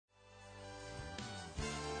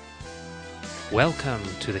Welcome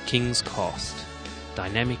to the King's Cast,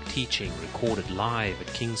 dynamic teaching recorded live at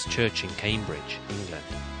King's Church in Cambridge, England.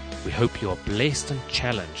 We hope you are blessed and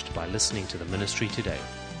challenged by listening to the ministry today.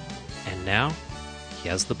 And now,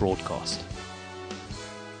 here's the broadcast.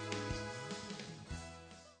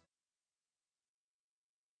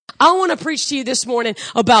 I want to preach to you this morning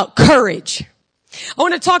about courage. I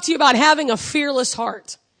want to talk to you about having a fearless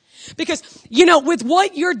heart. Because, with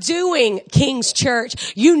what you're doing, King's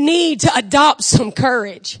Church, you need to adopt some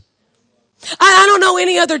courage. I don't know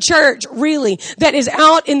any other church, really, that is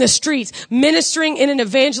out in the streets ministering in an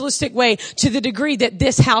evangelistic way to the degree that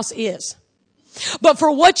this house is. But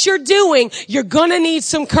for what you're doing, you're going to need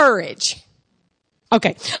some courage.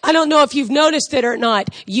 Okay, I don't know if you've noticed it or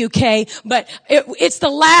not, UK, but it's the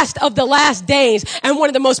last of the last days, and one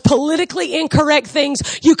of the most politically incorrect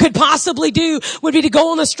things you could possibly do would be to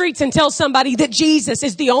go on the streets and tell somebody that Jesus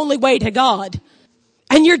is the only way to God.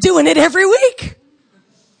 And you're doing it every week.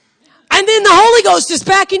 And then the Holy Ghost is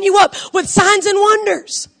backing you up with signs and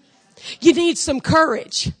wonders. You need some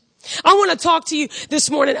courage. I want to talk to you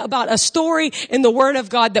this morning about a story in the Word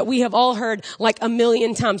of God that we have all heard like a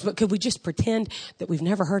million times, but could we just pretend that we've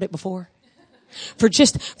never heard it before? For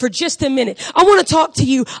just a minute. I want to talk to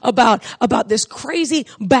you about this crazy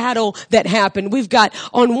battle that happened. We've got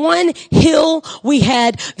on one hill, we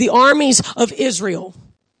had the armies of Israel.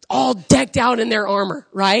 All decked out in their armor,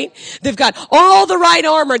 right? They've got all the right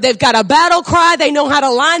armor. They've got a battle cry. They know how to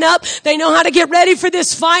line up. They know how to get ready for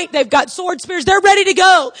this fight. They've got sword spears. They're ready to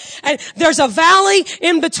go. And there's a valley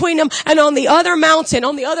in between them. And on the other mountain,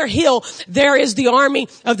 on the other hill, there is the army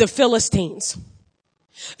of the Philistines.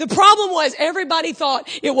 The problem was everybody thought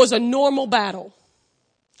it was a normal battle.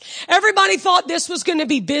 Everybody thought this was going to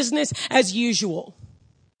be business as usual.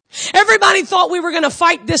 Everybody thought we were going to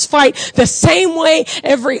fight this fight the same way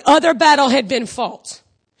every other battle had been fought.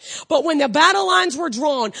 But when the battle lines were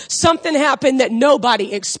drawn, something happened that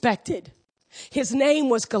nobody expected. His name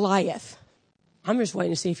was Goliath. I'm just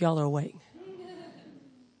waiting to see if y'all are awake.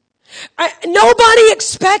 Nobody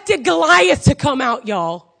expected Goliath to come out,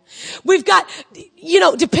 y'all. We've got,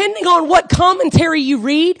 depending on what commentary you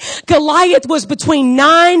read, Goliath was between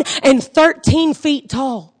 9 and 13 feet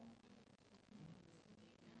tall.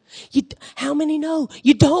 How many know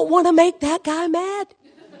you don't want to make that guy mad?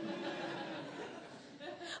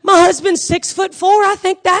 My husband's 6'4". I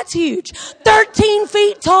think that's huge. 13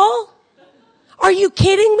 feet tall. Are you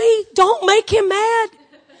kidding me? Don't make him mad.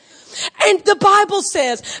 And the Bible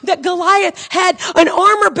says that Goliath had an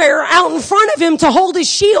armor bearer out in front of him to hold his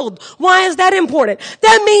shield. Why is that important?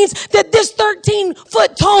 That means that this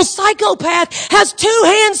 13-foot tall psychopath has 2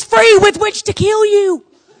 hands free with which to kill you.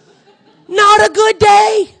 Not a good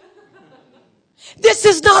day. This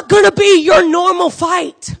is not going to be your normal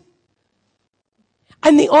fight.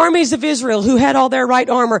 And the armies of Israel, who had all their right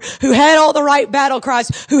armor, who had all the right battle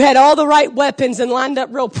cries, who had all the right weapons and lined up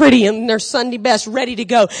real pretty in their Sunday best, ready to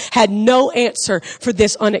go, had no answer for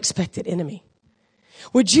this unexpected enemy.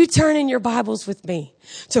 Would you turn in your Bibles with me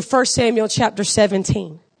to 1 Samuel chapter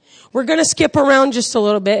 17? We're going to skip around just a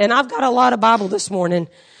little bit, and I've got a lot of Bible this morning,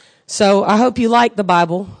 so I hope you like the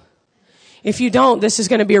Bible. If you don't, this is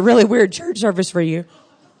going to be a really weird church service for you.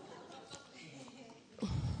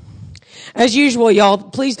 As usual, y'all,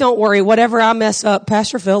 please don't worry. Whatever I mess up,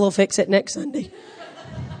 Pastor Phil will fix it next Sunday.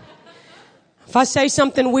 If I say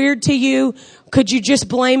something weird to you, could you just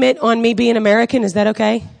blame it on me being American? Is that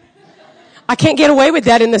okay? I can't get away with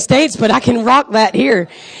that in the States, but I can rock that here.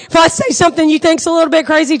 If I say something you think's a little bit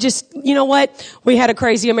crazy, just, you know what? We had a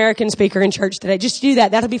crazy American speaker in church today. Just do that.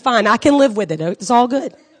 That'll be fine. I can live with it. It's all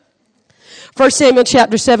good. 1 Samuel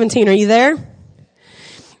chapter 17, are you there?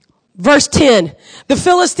 Verse 10, the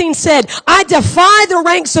Philistine said, I defy the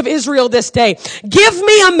ranks of Israel this day. Give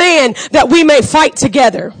me a man that we may fight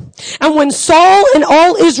together. And when Saul and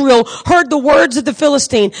all Israel heard the words of the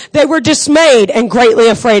Philistine, they were dismayed and greatly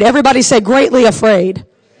afraid. Everybody say greatly afraid.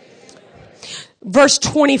 Verse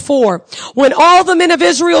 24, when all the men of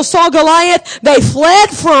Israel saw Goliath, they fled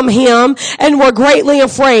from him and were greatly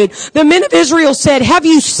afraid. The men of Israel said, have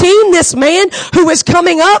you seen this man who is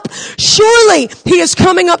coming up? Surely he is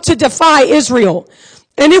coming up to defy Israel.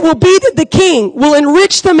 And it will be that the king will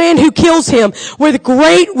enrich the man who kills him with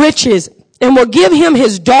great riches and will give him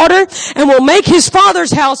his daughter and will make his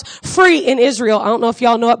father's house free in Israel. I don't know if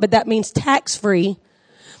y'all know it, but that means tax free.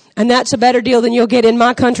 And that's a better deal than you'll get in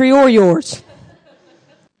my country or yours.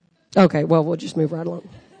 Okay, well, we'll just move right along.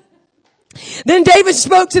 Then David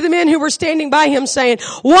spoke to the men who were standing by him, saying,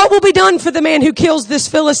 what will be done for the man who kills this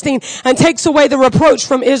Philistine and takes away the reproach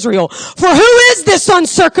from Israel? For who is this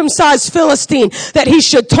uncircumcised Philistine that he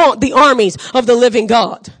should taunt the armies of the living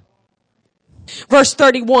God? Verse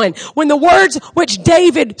 31, when the words which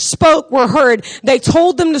David spoke were heard, they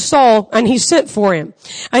told them to Saul, and he sent for him.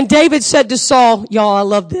 And David said to Saul, y'all, I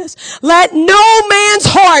love this, let no man's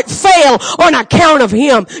heart fail on account of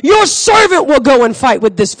him. Your servant will go and fight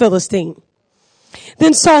with this Philistine.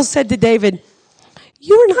 Then Saul said to David,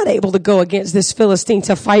 you are not able to go against this Philistine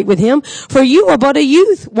to fight with him, for you are but a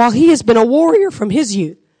youth, while he has been a warrior from his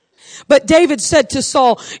youth. But David said to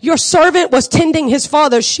Saul, your servant was tending his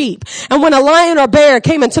father's sheep. And when a lion or bear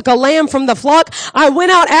came and took a lamb from the flock, I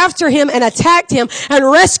went out after him and attacked him and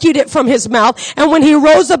rescued it from his mouth. And when he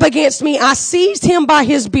rose up against me, I seized him by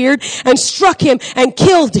his beard and struck him and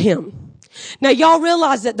killed him. Now y'all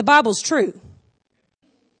realize that the Bible's true.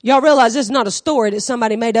 Y'all realize this is not a story that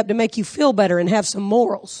somebody made up to make you feel better and have some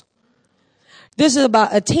morals. This is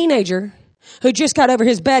about a teenager who just got over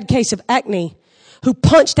his bad case of acne, who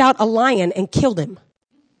punched out a lion and killed him.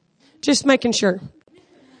 Just making sure.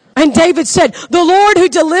 And David said, the Lord who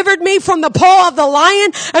delivered me from the paw of the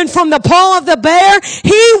lion and from the paw of the bear,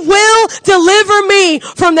 he will deliver me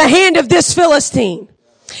from the hand of this Philistine.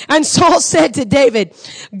 And Saul said to David,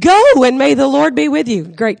 go and may the Lord be with you.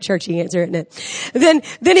 Great churchy answer, isn't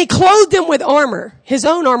it? Then he clothed him with armor, his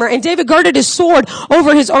own armor, and David girded his sword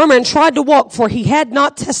over his armor and tried to walk, for he had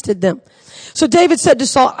not tested them. So David said to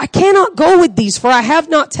Saul, I cannot go with these, for I have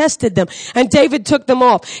not tested them. And David took them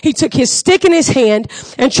off. He took his stick in his hand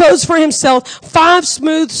and chose for himself 5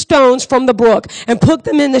 smooth stones from the brook and put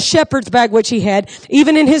them in the shepherd's bag which he had,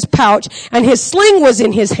 even in his pouch. And his sling was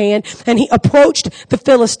in his hand, and he approached the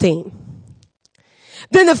Philistine.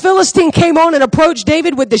 Then the Philistine came on and approached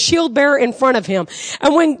David with the shield bearer in front of him.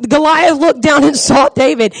 And when Goliath looked down and saw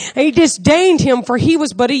David, he disdained him, for he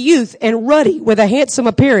was but a youth and ruddy with a handsome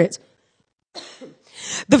appearance.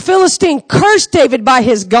 The Philistine cursed David by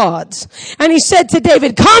his gods. And he said to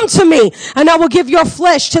David, come to me, and I will give your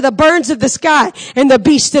flesh to the birds of the sky and the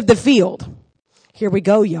beasts of the field. Here we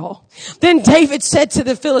go, y'all. Then David said to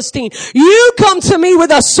the Philistine, you come to me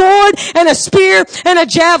with a sword and a spear and a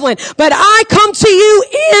javelin, but I come to you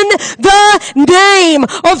in the name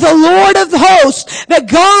of the Lord of hosts, the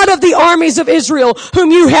God of the armies of Israel,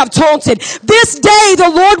 whom you have taunted. This day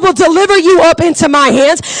the Lord will deliver you up into my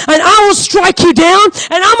hands, and I will strike you down,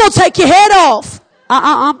 and I'm going to take your head off.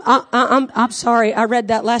 I'm sorry. I read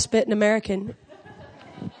that last bit in American.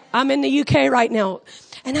 I'm in the UK right now.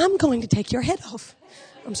 And I'm going to take your head off.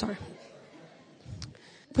 I'm sorry.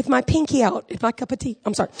 With my pinky out in my cup of tea.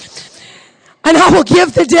 I'm sorry. And I will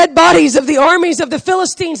give the dead bodies of the armies of the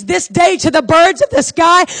Philistines this day to the birds of the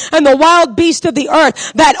sky and the wild beasts of the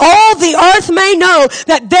earth, that all the earth may know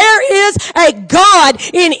that there is a God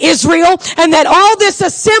in Israel, and that all this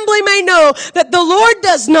assembly may know that the Lord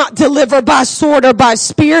does not deliver by sword or by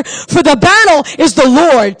spear, for the battle is the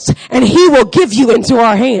Lord's, and he will give you into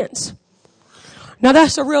our hands. Now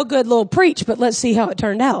that's a real good little preach, but let's see how it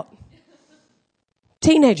turned out.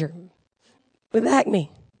 Teenager with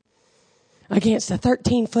acne against a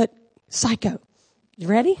 13-foot psycho. You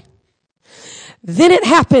ready? Then it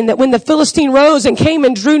happened that when the Philistine rose and came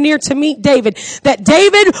and drew near to meet David, that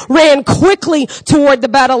David ran quickly toward the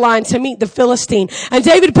battle line to meet the Philistine. And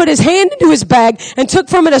David put his hand into his bag and took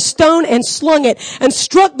from it a stone and slung it and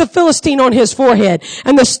struck the Philistine on his forehead.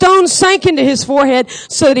 And the stone sank into his forehead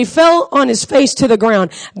so that he fell on his face to the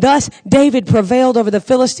ground. Thus David prevailed over the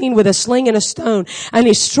Philistine with a sling and a stone, and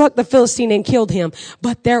he struck the Philistine and killed him.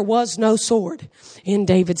 But there was no sword in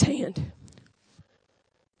David's hand.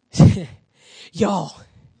 Y'all,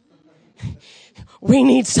 we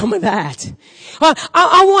need some of that.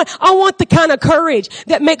 I want the kind of courage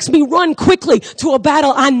that makes me run quickly to a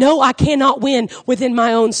battle I know I cannot win within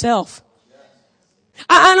my own self.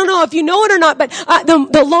 I don't know if you know it or not, but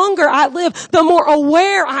the longer I live, the more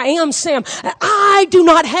aware I am, Sam. I do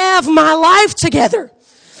not have my life together.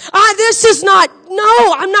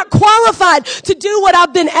 I'm not qualified to do what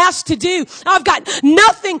I've been asked to do. I've got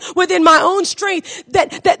nothing within my own strength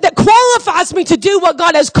that qualifies me to do what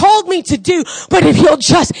God has called me to do. But if you'll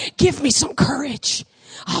just give me some courage,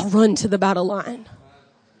 I'll run to the battle line.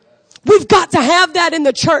 We've got to have that in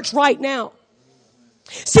the church right now.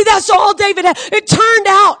 See, that's all David had. It turned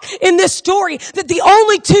out in this story that the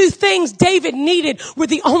only 2 things David needed were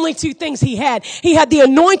the only 2 things he had. He had the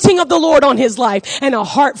anointing of the Lord on his life and a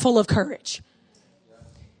heart full of courage.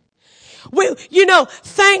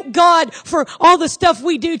 Thank God for all the stuff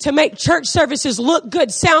we do to make church services look good,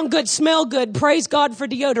 sound good, smell good. Praise God for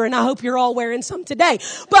deodorant. I hope you're all wearing some today.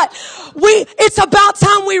 But it's about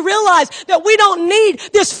time we realize that we don't need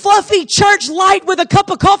this fluffy church light with a cup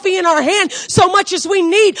of coffee in our hand so much as we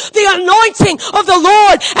need the anointing of the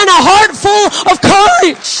Lord and a heart full of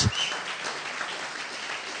courage.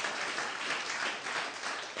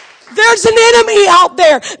 There's an enemy out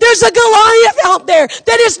there. There's a Goliath out there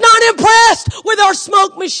that is not impressed with our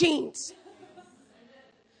smoke machines.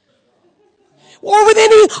 Or with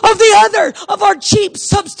any of the other of our cheap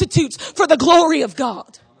substitutes for the glory of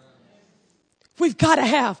God. We've got to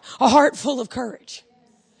have a heart full of courage.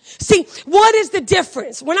 See, what is the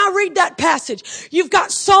difference? When I read that passage, you've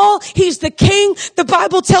got Saul, he's the king. The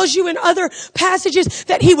Bible tells you in other passages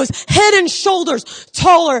that he was head and shoulders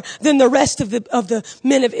taller than the rest of the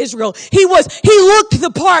men of Israel. He looked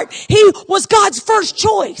the part. He was God's first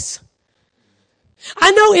choice.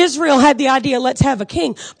 I know Israel had the idea, let's have a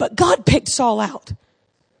king, but God picked Saul out.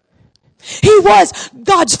 He was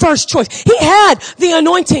God's first choice. He had the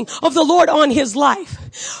anointing of the Lord on his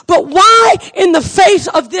life. But why, in the face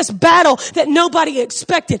of this battle that nobody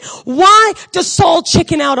expected, why does Saul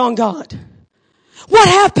chicken out on God? What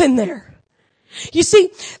happened there? You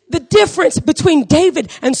see, the difference between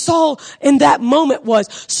David and Saul in that moment was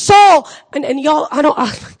Saul, and y'all, I'm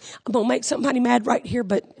going to make somebody mad right here,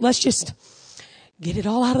 but let's just get it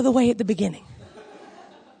all out of the way at the beginning.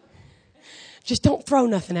 Just don't throw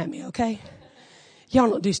nothing at me, okay? Y'all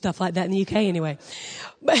don't do stuff like that in the UK anyway.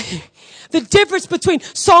 But the difference between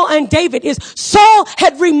Saul and David is Saul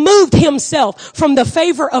had removed himself from the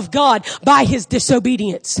favor of God by his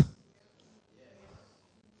disobedience.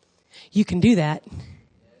 You can do that.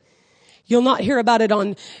 You'll not hear about it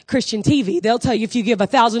on Christian TV. They'll tell you if you give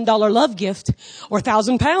 $1,000 love gift, or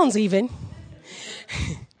 1,000 pounds even.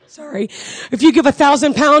 Sorry. If you give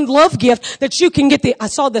 £1,000 love gift, that you can get I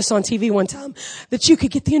saw this on TV one time, that you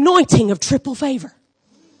could get the anointing of triple favor.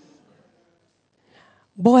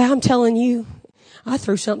 Boy, I'm telling you, I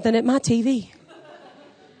threw something at my TV.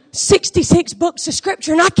 66 books of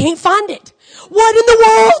scripture and I can't find it. What in the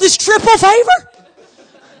world is triple favor?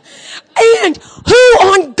 And who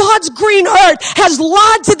on God's green earth has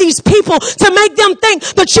lied to these people to make them think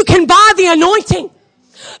that you can buy the anointing?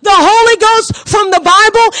 The Holy Ghost from the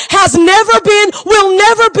Bible has never been, will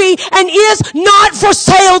never be, and is not for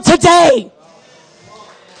sale today.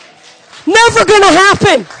 Never gonna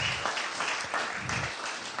happen.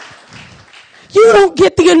 You don't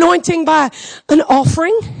get the anointing by an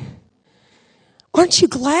offering. Aren't you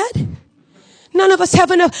glad? None of us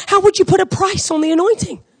have enough. How would you put a price on the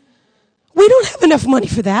anointing? We don't have enough money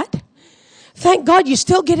for that. Thank God you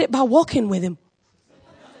still get it by walking with him.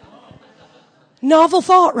 Novel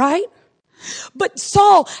thought, right? But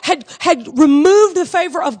Saul had removed the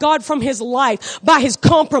favor of God from his life by his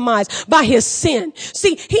compromise, by his sin.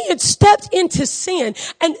 See, he had stepped into sin,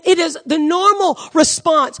 and it is the normal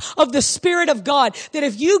response of the Spirit of God that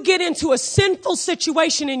if you get into a sinful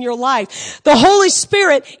situation in your life, the Holy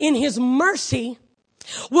Spirit in his mercy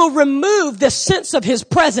will remove the sense of his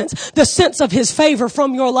presence, the sense of his favor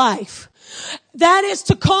from your life. That is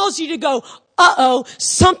to cause you to go,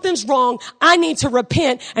 something's wrong. I need to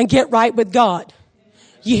repent and get right with God.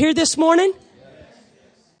 You hear this morning?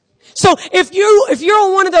 So if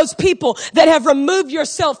you're one of those people that have removed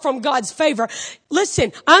yourself from God's favor,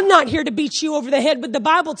 listen, I'm not here to beat you over the head with the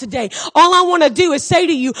Bible today. All I want to do is say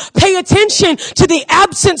to you, pay attention to the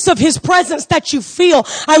absence of his presence that you feel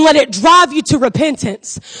and let it drive you to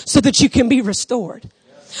repentance so that you can be restored.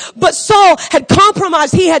 But Saul had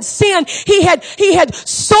compromised. He had sinned. He had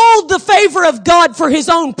sold the favor of God for his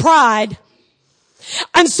own pride.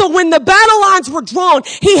 And so when the battle lines were drawn,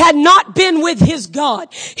 he had not been with his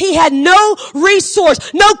God. He had no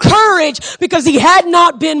resource, no courage, because he had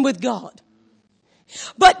not been with God.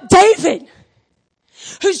 But David,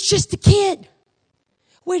 who's just a kid,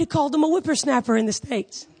 we'd have called him a whippersnapper in the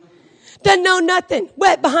States. Doesn't know nothing,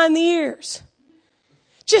 wet behind the ears.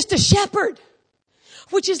 Just a shepherd,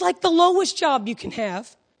 which is like the lowest job you can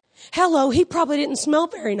have. Hello, he probably didn't smell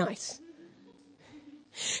very nice.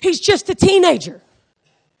 He's just a teenager.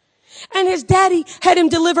 And his daddy had him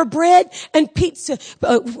deliver bread and pizza,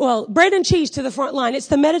 bread and cheese to the front line. It's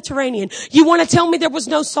the Mediterranean. You want to tell me there was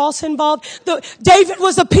no sauce involved? David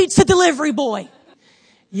was a pizza delivery boy.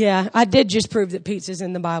 Yeah, I did just prove that pizza's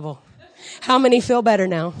in the Bible. How many feel better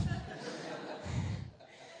now?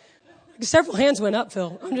 Several hands went up,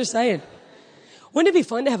 Phil. I'm just saying. Wouldn't it be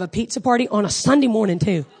fun to have a pizza party on a Sunday morning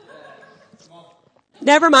too?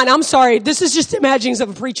 Never mind. I'm sorry. This is just imaginings of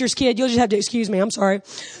a preacher's kid. You'll just have to excuse me. I'm sorry.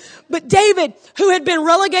 But David, who had been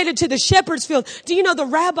relegated to the shepherd's field, do you know the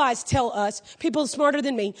rabbis tell us, people smarter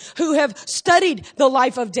than me, who have studied the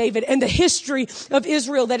life of David and the history of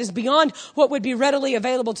Israel that is beyond what would be readily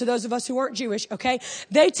available to those of us who aren't Jewish, okay?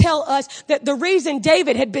 They tell us that the reason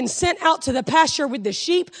David had been sent out to the pasture with the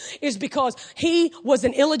sheep is because he was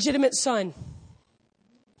an illegitimate son.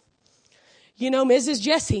 You know, Mrs.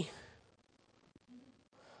 Jesse.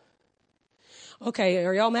 Okay,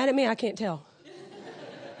 are y'all mad at me? I can't tell.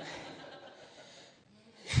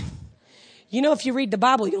 You know, if you read the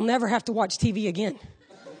Bible, you'll never have to watch TV again.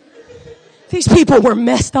 These people were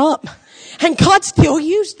messed up, and God still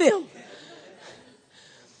used them.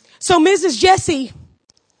 So Mrs. Jesse,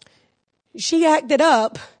 she acted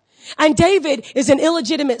up. And David is an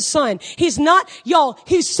illegitimate son. He's not, y'all,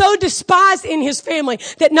 he's so despised in his family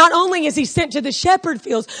that not only is he sent to the shepherd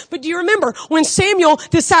fields, but do you remember when Samuel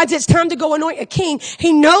decides it's time to go anoint a king,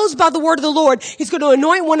 he knows by the word of the Lord, he's going to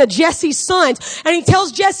anoint one of Jesse's sons. And he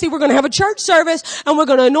tells Jesse, we're going to have a church service and we're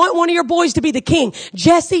going to anoint one of your boys to be the king.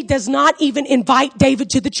 Jesse does not even invite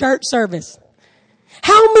David to the church service.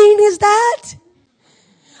 How mean is that?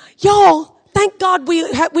 Y'all, thank God we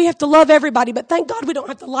have to love everybody, but thank God we don't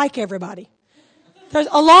have to like everybody. There's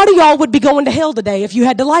a lot of y'all would be going to hell today if you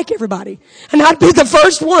had to like everybody. And I'd be the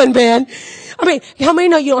first one, man. I mean, how many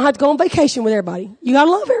know you don't have to go on vacation with everybody? You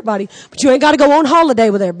gotta love everybody, but you ain't gotta go on holiday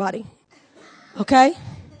with everybody. Okay?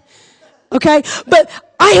 Okay? But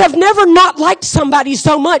I have never not liked somebody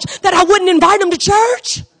so much that I wouldn't invite them to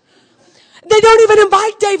church. They don't even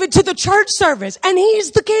invite David to the church service, and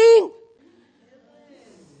he's the king.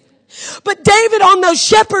 But David on those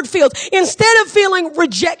shepherd fields, instead of feeling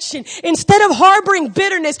rejection, instead of harboring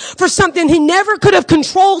bitterness for something he never could have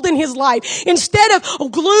controlled in his life, instead of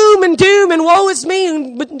gloom and doom and woe is me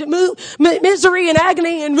and misery and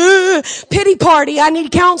agony and pity party, I need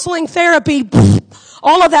counseling, therapy,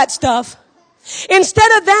 all of that stuff.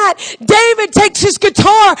 Instead of that, David takes his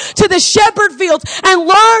guitar to the shepherd fields and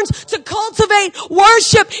learns to cultivate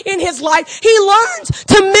worship in his life. He learns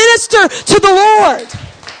to minister to the Lord.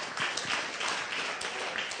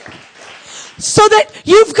 So that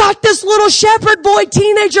you've got this little shepherd boy,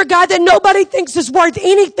 teenager guy that nobody thinks is worth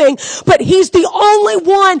anything, but he's the only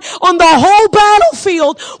one on the whole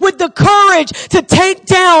battlefield with the courage to take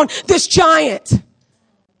down this giant.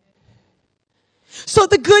 So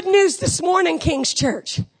the good news this morning, King's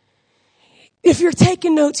Church, if you're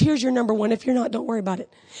taking notes, here's your number one. If you're not, don't worry about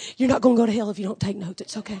it. You're not going to go to hell if you don't take notes.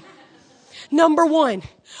 It's okay. Number one,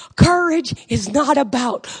 courage is not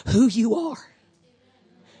about who you are.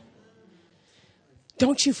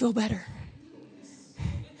 Don't you feel better?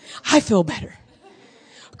 I feel better.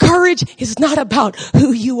 Courage is not about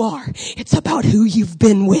who you are. It's about who you've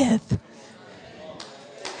been with.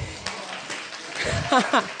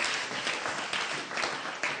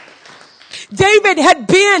 David had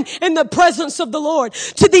been in the presence of the Lord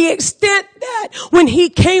to the extent that when he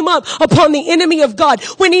came up upon the enemy of God,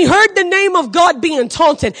 when he heard the name of God being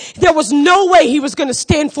taunted, there was no way he was going to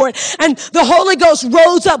stand for it. And the Holy Ghost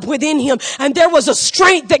rose up within him, and there was a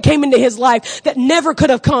strength that came into his life that never could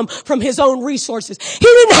have come from his own resources. He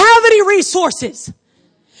didn't have any resources.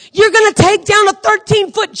 You're going to take down a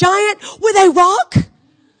 13-foot giant with a rock?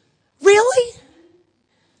 Really?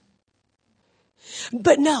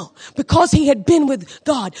 But no, because he had been with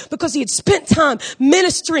God, because he had spent time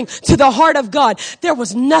ministering to the heart of God, there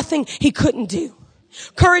was nothing he couldn't do.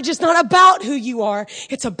 Courage is not about who you are.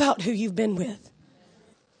 It's about who you've been with.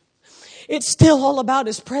 It's still all about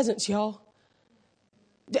his presence, y'all.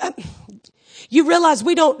 You realize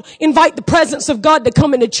we don't invite the presence of God to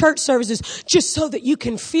come into church services just so that you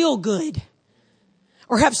can feel good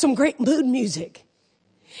or have some great mood music.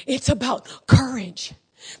 It's about courage.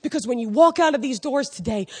 Because when you walk out of these doors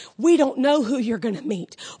today, we don't know who you're going to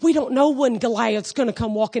meet. We don't know when Goliath's going to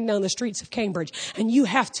come walking down the streets of Cambridge. And you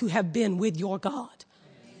have to have been with your God.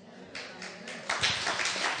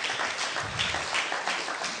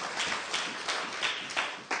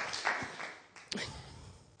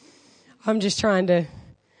 I'm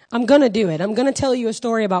going to do it. I'm going to tell you a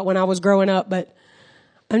story about when I was growing up, but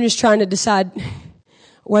I'm just trying to decide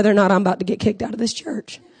whether or not I'm about to get kicked out of this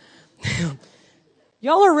church.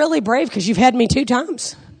 Y'all are really brave because you've had me 2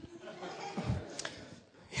 times.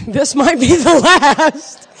 This might be the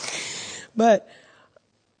last. But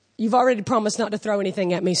you've already promised not to throw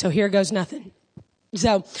anything at me, so here goes nothing.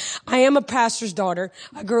 So I am a pastor's daughter.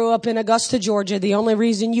 I grew up in Augusta, Georgia. The only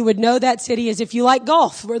reason you would know that city is if you like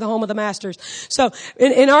golf. We're the home of the Masters. So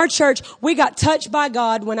in our church, we got touched by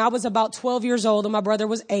God when I was about 12 years old and my brother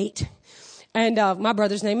was 8. And my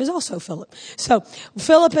brother's name is also Philip. So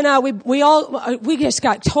Philip and I, we just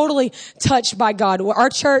got totally touched by God. Our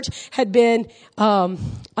church had been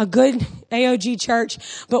a good AOG church,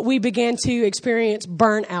 but we began to experience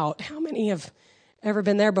burnout. How many have ever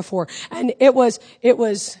been there before? And it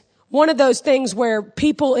was one of those things where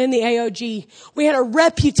people in the AOG, we had a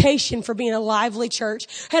reputation for being a lively church,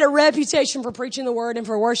 had a reputation for preaching the word and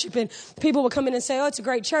for worshiping. People would come in and say, oh, it's a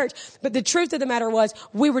great church. But the truth of the matter was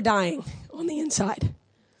we were dying on the inside.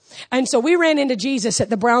 And so we ran into Jesus at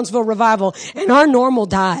the Brownsville revival, and our normal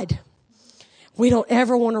died. We don't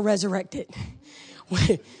ever want to resurrect it.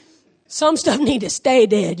 Some stuff need to stay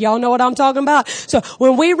dead. Y'all know what I'm talking about? So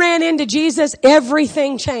when we ran into Jesus,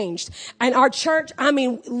 everything changed. And our church,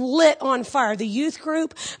 lit on fire. The youth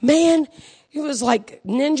group, man, it was like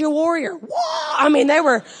Ninja Warrior. Whoa! They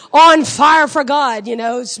were on fire for God,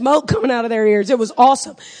 smoke coming out of their ears. It was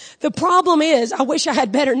awesome. The problem is, I wish I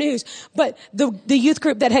had better news, but the youth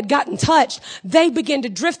group that had gotten touched, they began to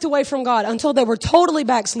drift away from God until they were totally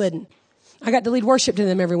backslidden. I got to lead worship to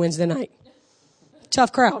them every Wednesday night.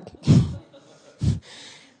 Tough crowd.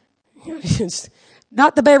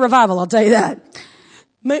 Not the Bay Revival, I'll tell you that.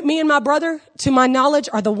 Me and my brother, to my knowledge,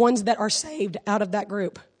 are the ones that are saved out of that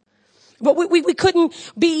group. But we couldn't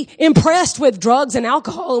be impressed with drugs and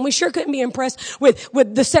alcohol, and we sure couldn't be impressed with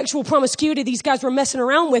the sexual promiscuity these guys were messing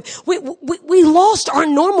around with. We lost our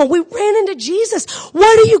normal. We ran into Jesus.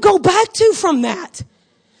 Where do you go back to from that?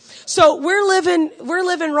 So we're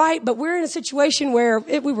living right, but we're in a situation where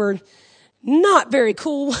we were not very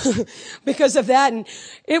cool because of that. And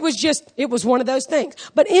it was one of those things.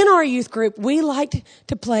 But in our youth group, we liked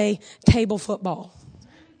to play table football.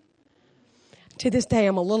 To this day,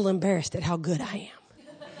 I'm a little embarrassed at how good I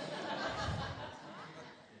am.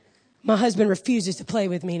 My husband refuses to play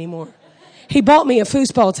with me anymore. He bought me a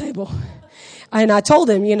foosball table. And I told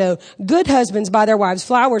him, good husbands buy their wives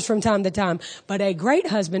flowers from time to time, but a great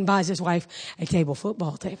husband buys his wife a table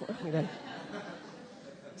football table.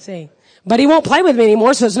 See? But he won't play with me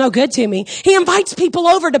anymore, so it's no good to me. He invites people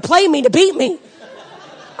over to play me, to beat me.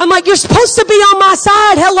 I'm like, you're supposed to be on my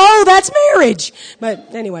side. Hello, that's marriage.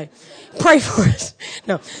 But anyway, pray for us.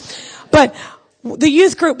 No. But the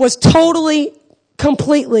youth group was totally,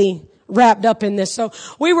 completely wrapped up in this. So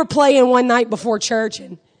we were playing one night before church,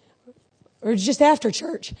 or just after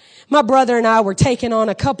church. My brother and I were taking on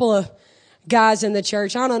a couple of guys in the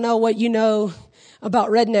church. I don't know what you know about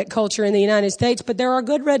redneck culture in the United States, but there are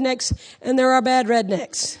good rednecks and there are bad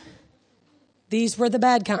rednecks. These were the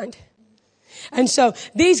bad kind. And so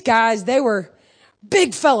these guys, they were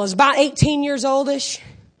big fellas, about 18 years oldish.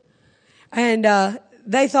 And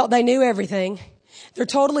they thought they knew everything. They're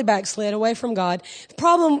totally backslid away from God. The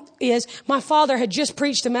problem is my father had just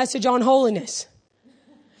preached a message on holiness.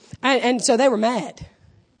 And so they were mad.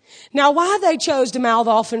 Now, why they chose to mouth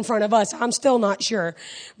off in front of us, I'm still not sure.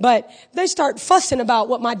 But they start fussing about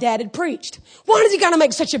what my dad had preached. Why does he got to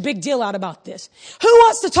make such a big deal out about this? Who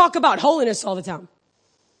wants to talk about holiness all the time?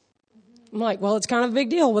 I'm like, well, it's kind of a big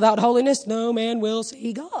deal. Without holiness, no man will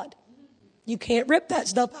see God. You can't rip that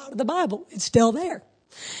stuff out of the Bible. It's still there.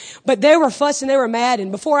 But they were fussing, they were mad.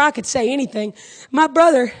 And before I could say anything, my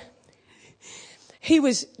brother,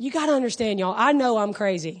 you got to understand, y'all, I know I'm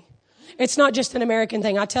crazy. It's not just an American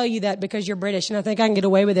thing. I tell you that because you're British and I think I can get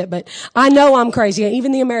away with it, but I know I'm crazy.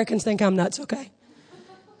 Even the Americans think I'm nuts, okay?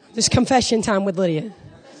 This confession time with Lydia.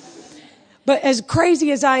 But as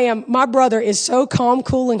crazy as I am, my brother is so calm,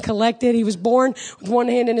 cool, and collected. He was born with one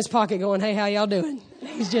hand in his pocket going, hey, how y'all doing?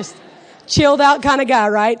 He's just chilled out kind of guy,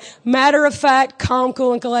 right? Matter of fact, calm,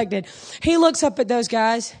 cool, and collected. He looks up at those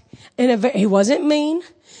guys and he wasn't mean.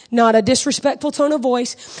 Not a disrespectful tone of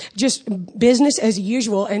voice, just business as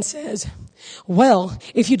usual, and says, well,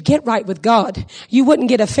 if you'd get right with God, you wouldn't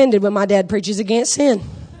get offended when my dad preaches against sin.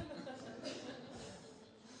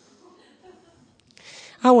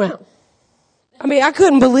 I went, I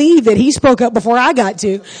couldn't believe that he spoke up before I got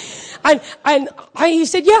to. He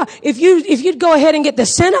said, yeah, if you'd go ahead and get the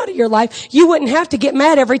sin out of your life, you wouldn't have to get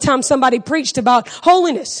mad every time somebody preached about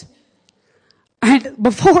holiness. And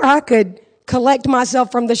before I could collect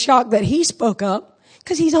myself from the shock that he spoke up,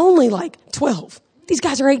 because he's only like 12. These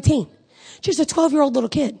guys are 18. Just a 12-year-old little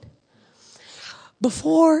kid.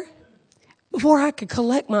 Before I could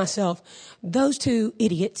collect myself, those two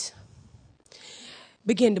idiots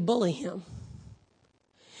began to bully him.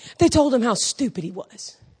 They told him how stupid he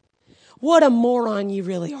was. What a moron you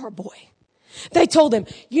really are, boy. They told him,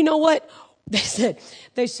 you know what?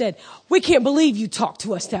 They said, we can't believe you talk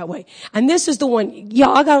to us that way. And this is the one,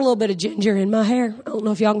 y'all, I got a little bit of ginger in my hair. I don't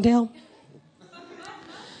know if y'all can tell.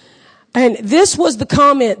 And this was the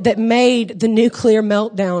comment that made the nuclear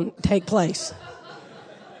meltdown take place.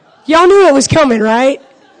 Y'all knew it was coming, right?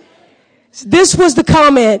 This was the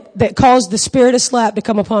comment that caused the spirit of slap to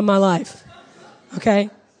come upon my life. Okay?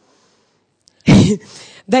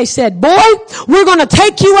 They said, boy, we're going to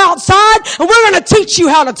take you outside and we're going to teach you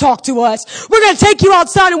how to talk to us. We're going to take you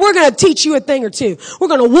outside and we're going to teach you a thing or two. We're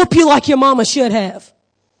going to whoop you like your mama should have.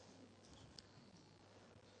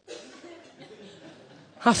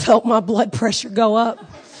 I felt my blood pressure go up.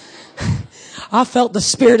 I felt the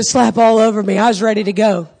spirit of slap all over me. I was ready to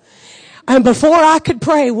go. And before I could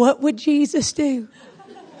pray, what would Jesus do?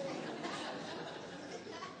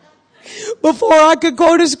 Before I could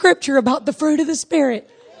quote a scripture about the fruit of the Spirit.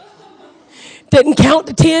 Didn't count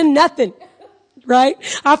to 10, nothing. Right?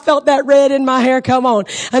 I felt that red in my hair come on.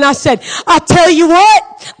 And I said, I tell you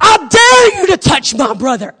what, I dare you to touch my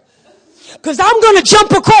brother. Because I'm going to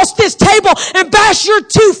jump across this table and bash your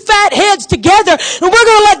two fat heads together. And we're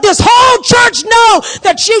going to let this whole church know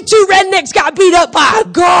that you two rednecks got beat up by a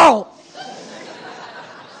girl.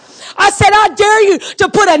 I said, I dare you to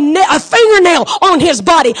put a fingernail on his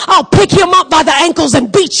body. I'll pick him up by the ankles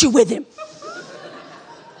and beat you with him.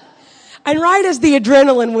 And right as the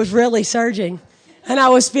adrenaline was really surging, and I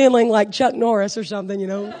was feeling like Chuck Norris or something, you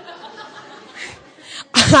know,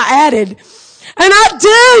 I added, and I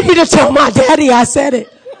dare you to tell my daddy I said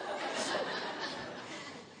it.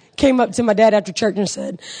 Came up to my dad after church and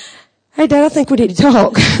said, hey, Dad, I think we need to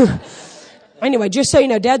talk. Anyway, just so you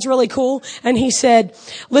know, Dad's really cool. And he said,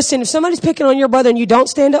 listen, if somebody's picking on your brother and you don't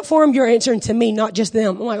stand up for him, you're answering to me, not just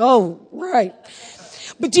them. I'm like, oh, right.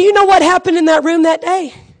 But do you know what happened in that room that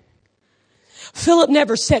day? Philip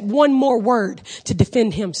never said one more word to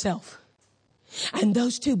defend himself. And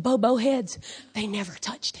those two bobo heads, they never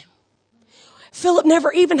touched him. Philip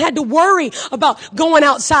never even had to worry about going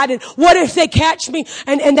outside and what if they catch me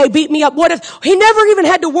and they beat me up? What if he never even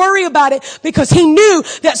had to worry about it because he knew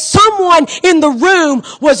that someone in the room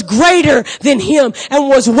was greater than him and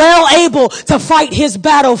was well able to fight his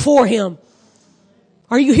battle for him.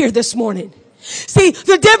 Are you here this morning? See,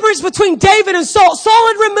 the difference between David and Saul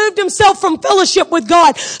had removed himself from fellowship with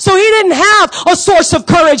God, so he didn't have a source of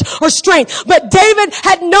courage or strength. But David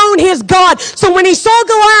had known his God, so when he saw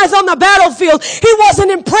Goliath on the battlefield, he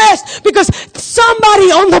wasn't impressed because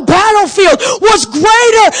somebody on the battlefield was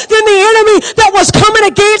greater than the enemy that was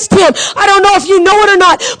coming against him. I don't know if you know it or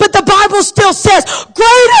not, but the Bible still says,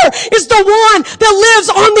 greater is the one that lives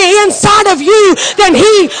on the inside of you than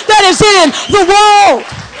he that is in the world.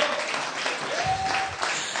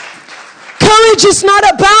 Courage is not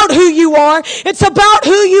about who you are. It's about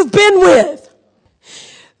who you've been with.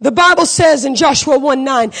 The Bible says in Joshua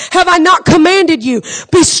 1:9, have I not commanded you?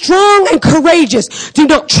 Be strong and courageous. Do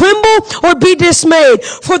not tremble or be dismayed.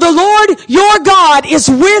 For the Lord your God is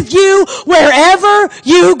with you wherever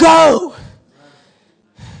you go.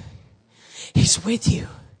 He's with you.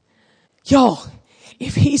 Y'all,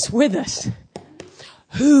 if he's with us,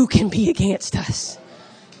 who can be against us?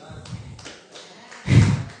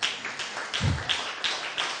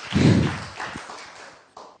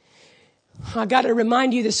 I got to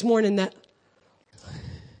remind you this morning that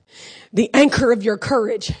the anchor of your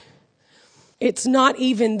courage, it's not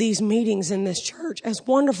even these meetings in this church, as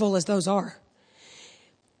wonderful as those are.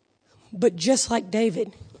 But just like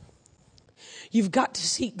David, you've got to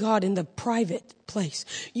seek God in the private place.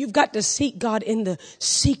 You've got to seek God in the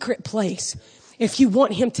secret place if you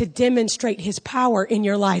want him to demonstrate his power in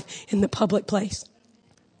your life in the public place.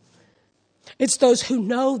 It's those who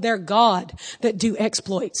know their God that do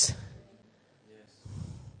exploits.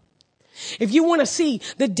 If you want to see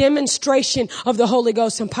the demonstration of the Holy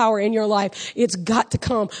Ghost and power in your life, it's got to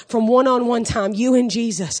come from one-on-one time, you and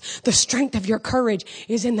Jesus. The strength of your courage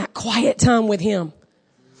is in that quiet time with him,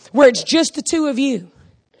 where it's just the two of you.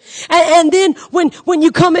 And then when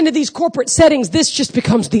you come into these corporate settings, this just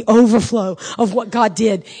becomes the overflow of what God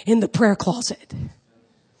did in the prayer closet.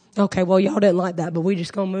 Okay, well, y'all didn't like that, but we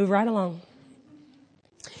just gonna move right along.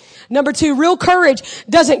 Number 2, real courage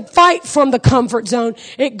doesn't fight from the comfort zone.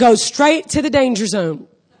 It goes straight to the danger zone.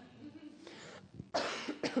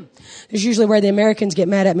 This is usually where the Americans get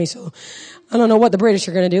mad at me, so I don't know what the British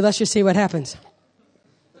are going to do. Let's just see what happens.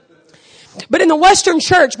 But in the Western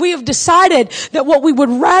church, we have decided that what we would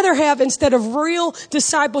rather have instead of real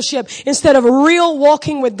discipleship, instead of real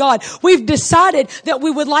walking with God, we've decided that we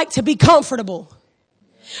would like to be comfortable.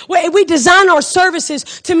 We design our services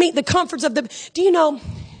to meet the comforts of do you know,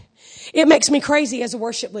 it makes me crazy as a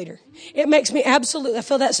worship leader. It makes me absolutely, I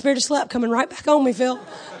feel that spirit of slap coming right back on me, Phil.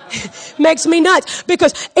 Makes me nuts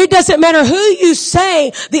because it doesn't matter who you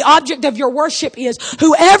say the object of your worship is.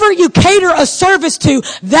 Whoever you cater a service to,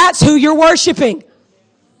 that's who you're worshiping.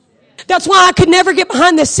 That's why I could never get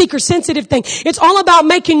behind this seeker sensitive thing. It's all about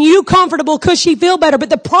making you comfortable because you feel better. But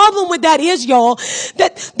the problem with that is, y'all,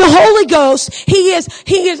 that the Holy Ghost, He is,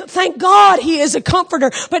 thank God He is a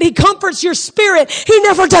comforter, but He comforts your spirit. He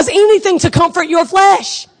never does anything to comfort your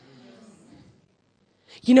flesh.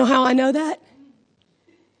 You know how I know that?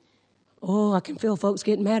 Oh, I can feel folks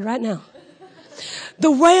getting mad right now.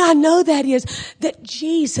 The way I know that is that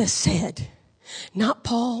Jesus said Not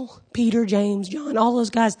Paul, Peter, James, John, all those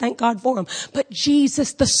guys, thank God for them. But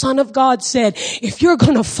Jesus, the Son of God, said, if you're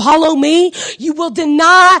going to follow me, you will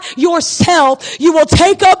deny yourself. You will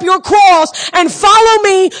take up your cross and follow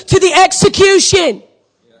me to the execution.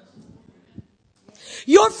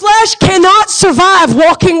 Your flesh cannot survive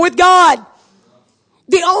walking with God.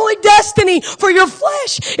 The only destiny for your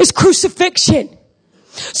flesh is crucifixion.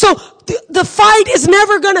 So the fight is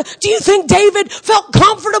never gonna, do you think David felt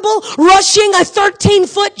comfortable rushing a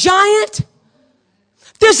 13-foot giant?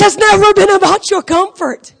 This has never been about your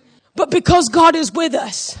comfort. But because God is with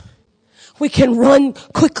us, we can run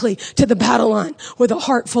quickly to the battle line with a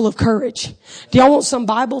heart full of courage. Do y'all want some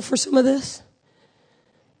Bible for some of this?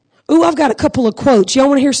 Ooh, I've got a couple of quotes. Y'all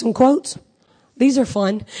want to hear some quotes? These are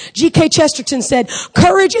fun. G.K. Chesterton said,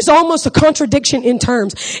 courage is almost a contradiction in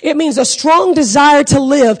terms. It means a strong desire to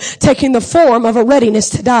live, taking the form of a readiness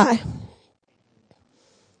to die.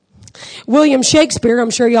 William Shakespeare, I'm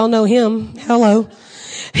sure y'all know him. Hello.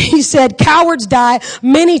 He said, cowards die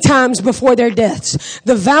many times before their deaths.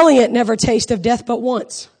 The valiant never taste of death but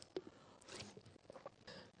once.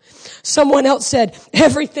 Someone else said,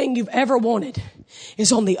 everything you've ever wanted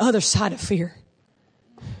is on the other side of fear.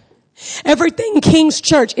 Everything King's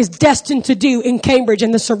Church is destined to do in Cambridge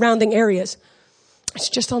and the surrounding areas, it's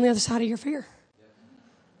just on the other side of your fear.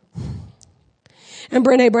 And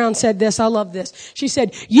Brené Brown said this, I love this. She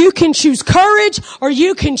said, you can choose courage or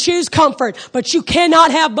you can choose comfort, but you cannot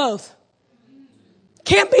have both.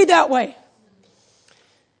 Can't be that way.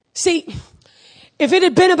 See, if it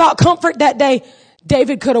had been about comfort that day,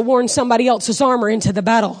 David could have worn somebody else's armor into the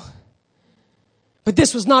battle. But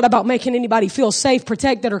this was not about making anybody feel safe,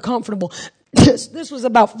 protected, or comfortable. This was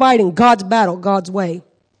about fighting God's battle, God's way.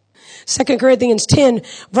 2 Corinthians 10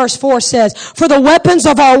 verse 4 says, for the weapons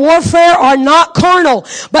of our warfare are not carnal,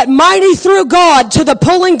 but mighty through God to the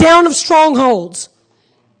pulling down of strongholds.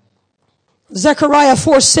 Zechariah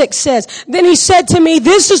 4:6 says, then he said to me,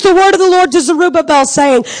 this is the word of the Lord to Zerubbabel,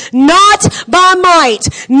 saying, not by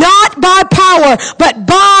might, not by power, but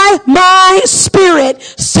by my spirit,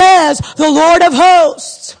 says the Lord of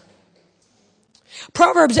hosts.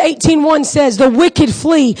 Proverbs 18:1 says, the wicked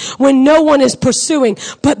flee when no one is pursuing,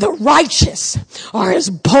 but the righteous are as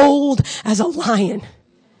bold as a lion.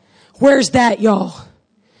 Where's that, y'all?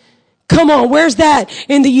 Come on, where's that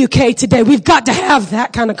in the UK today? We've got to have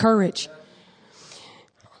that kind of courage.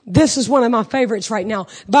 This is one of my favorites right now.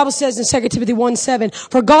 The Bible says in 2 Timothy 1:7,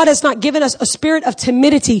 for God has not given us a spirit of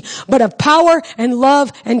timidity, but of power and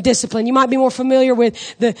love and discipline. You might be more familiar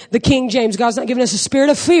with the King James. God's not given us a spirit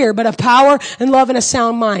of fear, but of power and love and a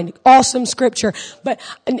sound mind. Awesome scripture. But,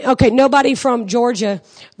 okay, nobody from Georgia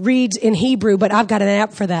reads in Hebrew, but I've got an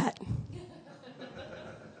app for that.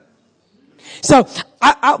 So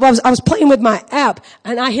I was playing with my app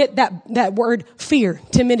and I hit that word fear,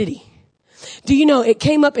 timidity. Do you know, it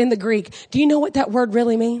came up in the Greek. Do you know what that word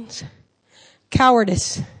really means?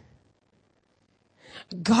 Cowardice.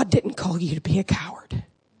 God didn't call you to be a coward,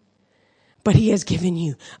 but he has given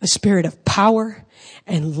you a spirit of power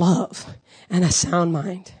and love and a sound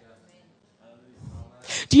mind.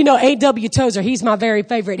 Do you know A.W. Tozer? He's my very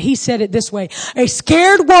favorite. He said it this way. A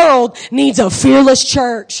scared world needs a fearless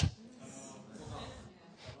church.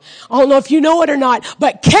 I don't know if you know it or not,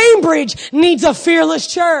 but Cambridge needs a fearless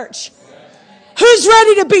church. Who's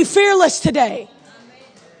ready to be fearless today?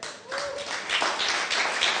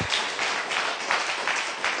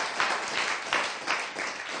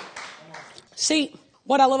 See,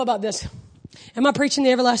 what I love about this. Am I preaching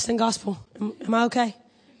the everlasting gospel? Am I okay?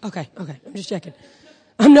 Okay. I'm just checking.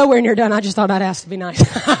 I'm nowhere near done. I just thought I'd ask to be nice.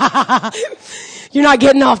 You're not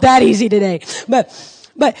getting off that easy today.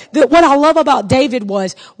 But what I love about David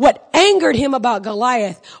was, what angered him about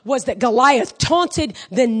Goliath was that Goliath taunted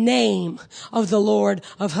the name of the Lord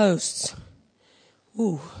of hosts.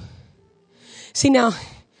 Ooh. See now,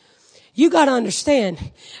 you got to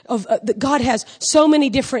understand that God has so many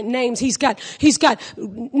different names. He's got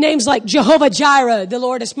names like Jehovah Jireh, the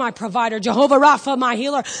Lord is my provider. Jehovah Rapha, my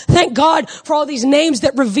healer. Thank God for all these names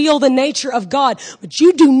that reveal the nature of God. But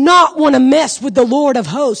you do not want to mess with the Lord of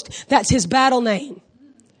hosts. That's his battle name.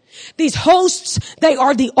 These hosts, they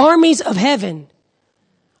are the armies of heaven.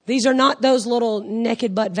 These are not those little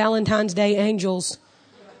naked butt Valentine's Day angels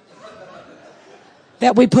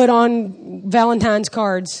that we put on Valentine's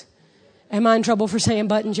cards. Am I in trouble for saying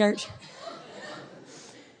butt in church?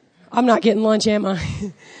 I'm not getting lunch, am I?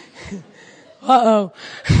 Uh-oh.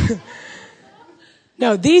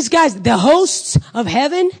 No, these guys, the hosts of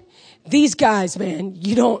heaven, these guys, man,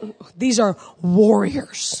 these are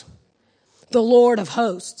warriors. The Lord of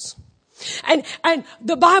hosts. And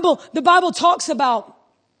the Bible talks about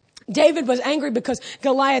David was angry because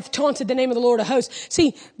Goliath taunted the name of the Lord of hosts.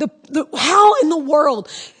 See, how in the world,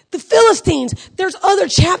 the Philistines, there's other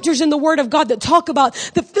chapters in the Word of God that talk about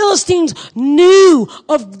the Philistines knew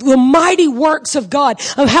of the mighty works of God,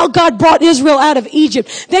 of how God brought Israel out of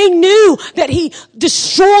Egypt. They knew that He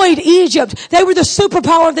destroyed Egypt. They were the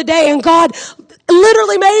superpower of the day, and God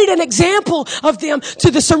literally made an example of them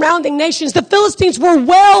to the surrounding nations. The Philistines were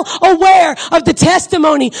well aware of the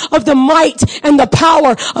testimony of the might and the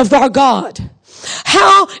power of our God.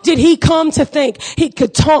 How did he come to think he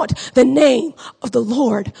could taunt the name of the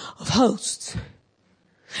Lord of hosts?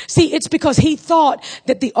 See, it's because he thought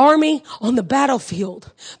that the army on the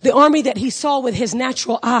battlefield, the army that he saw with his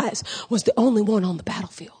natural eyes, was the only one on the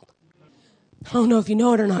battlefield. I don't know if you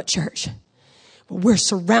know it or not, church, but we're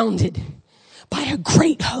surrounded by a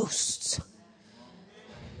great host.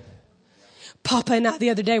 Papa and I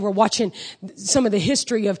the other day were watching some of the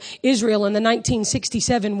history of Israel in the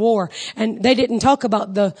 1967 war, and they didn't talk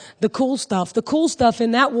about the cool stuff. The cool stuff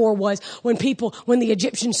in that war was when the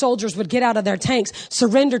Egyptian soldiers would get out of their tanks,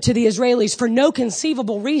 surrender to the Israelis for no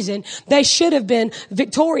conceivable reason. They should have been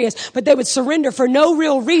victorious, but they would surrender for no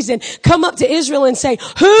real reason, come up to Israel and say,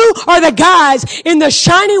 who are the guys in the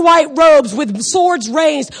shiny white robes with swords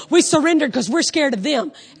raised? We surrendered because we're scared of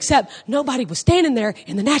them. Except nobody was standing there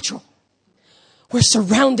in the natural. We're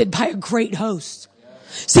surrounded by a great host.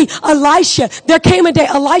 See, there came a day,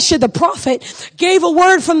 Elisha the prophet gave a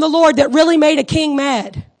word from the Lord that really made a king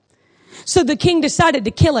mad. So the king decided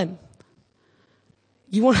to kill him.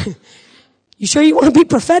 You sure you want to be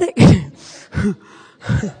prophetic?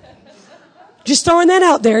 Just throwing that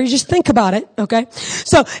out there. You just think about it. Okay.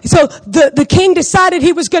 So the king decided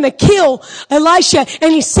he was going to kill Elisha,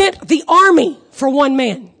 and he sent the army for one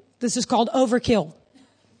man. This is called overkill.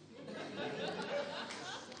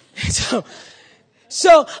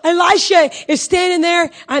 So Elisha is standing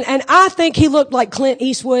there, and I think he looked like Clint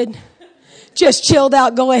Eastwood. Just chilled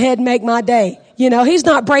out, go ahead and make my day. You know, he's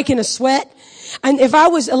not breaking a sweat. And if I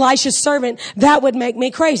was Elisha's servant, that would make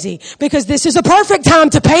me crazy, because this is a perfect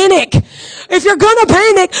time to panic. If you're gonna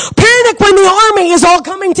panic when the army is all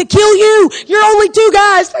coming to kill you. You're only two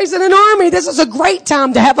guys facing an army. This is a great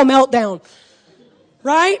time to have a meltdown.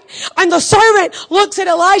 Right? And the servant looks at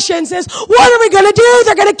Elisha and says, what are we going to do?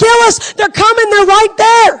 They're going to kill us. They're coming. They're right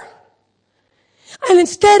there. And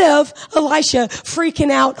instead of Elisha freaking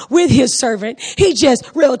out with his servant, he just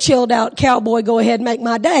real chilled out, cowboy, go ahead and make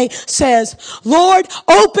my day, says, Lord,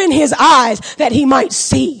 open his eyes that he might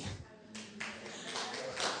see.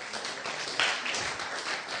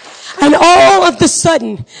 And all of the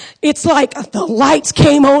sudden, it's like the lights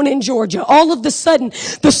came on in Georgia. All of the sudden,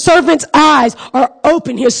 the servant's eyes are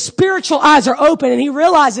open. His spiritual eyes are open, and he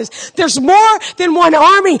realizes there's more than one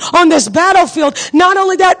army on this battlefield. Not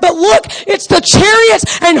only that, but look, it's the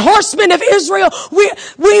chariots and horsemen of Israel.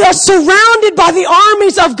 We are surrounded by the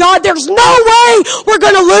armies of God. There's no way we're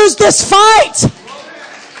going to lose this fight.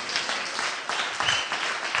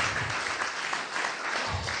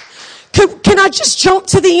 Can I just jump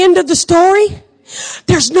to the end of the story?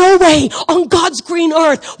 There's no way on God's green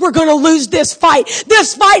earth we're going to lose this fight.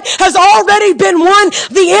 This fight has already been won.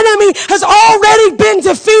 The enemy has already been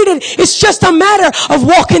defeated. It's just a matter of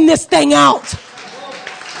walking this thing out.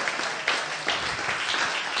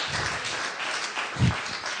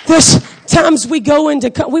 There's times we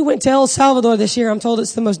went to El Salvador this year. I'm told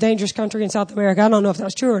it's the most dangerous country in South America. I don't know if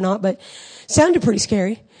that's true or not, but it sounded pretty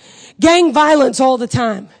scary. Gang violence all the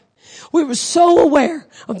time. We were so aware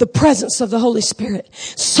of the presence of the Holy Spirit,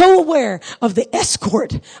 so aware of the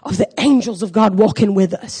escort of the angels of God walking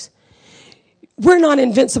with us. We're not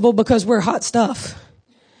invincible because we're hot stuff.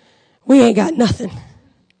 We ain't got nothing.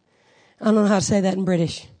 I don't know how to say that in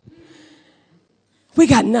British. We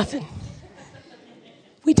got nothing.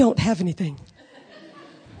 We don't have anything.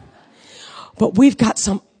 But we've got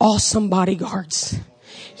some awesome bodyguards.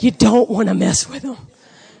 You don't want to mess with them.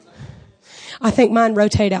 I think mine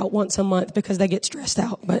rotate out once a month because they get stressed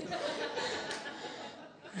out.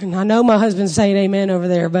 And I know my husband's saying amen over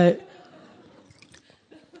there, but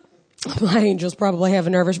my angels probably have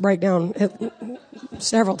a nervous breakdown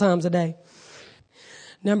several times a day.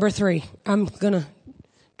 Number 3, I'm going to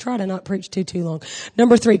try to not preach too long.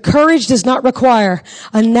 Number 3, courage does not require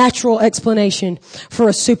a natural explanation for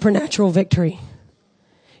a supernatural victory.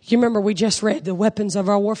 You remember we just read the weapons of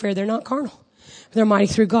our warfare, they're not carnal. They're mighty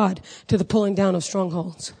through God to the pulling down of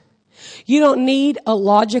strongholds. You don't need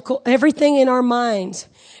everything in our minds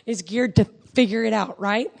is geared to figure it out,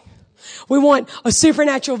 right? We want a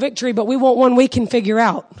supernatural victory, but we want one we can figure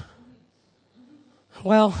out.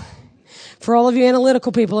 Well, for all of you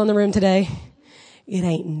analytical people in the room today, it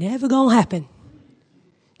ain't never gonna happen.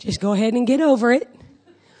 Just go ahead and get over it.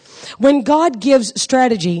 When God gives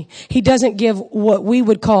strategy, He doesn't give what we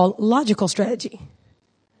would call logical strategy.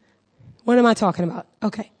 What am I talking about?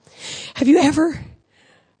 Okay. Have you ever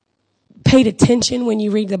paid attention when you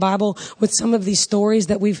read the Bible with some of these stories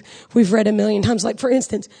that we've read a million times? Like, for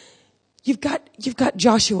instance, you've got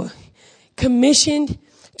Joshua commissioned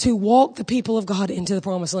to walk the people of God into the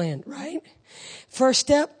promised land, right? First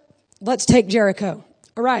step, let's take Jericho.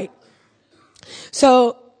 All right.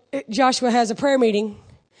 So Joshua has a prayer meeting,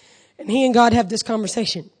 and he and God have this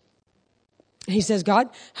conversation. He says, God,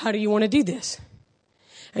 how do you want to do this?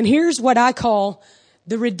 And here's what I call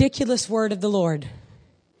the ridiculous word of the Lord.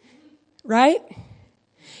 Right?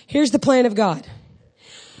 Here's the plan of God.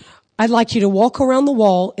 I'd like you to walk around the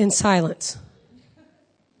wall in silence.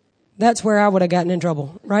 That's where I would have gotten in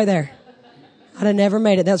trouble. Right there. I'd have never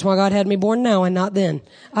made it. That's why God had me born now and not then.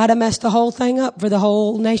 I'd have messed the whole thing up for the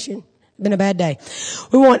whole nation. Been a bad day.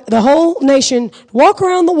 We want the whole nation to walk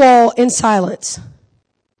around the wall in silence.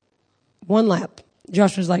 One lap.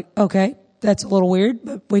 Joshua's like, okay, that's a little weird,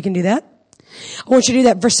 but we can do that. I want you to do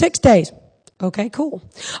that for 6 days. Okay, cool.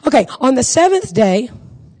 Okay, on the 7th day,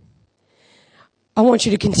 I want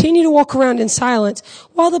you to continue to walk around in silence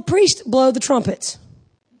while the priests blow the trumpets.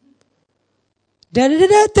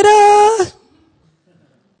 Da-da-da-da-da-da.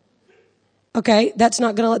 Okay, that's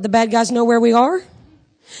not going to let the bad guys know where we are.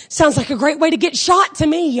 Sounds like a great way to get shot to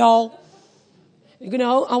me, y'all. You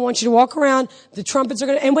know, I want you to walk around. The trumpets are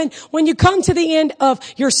going to, and when you come to the end of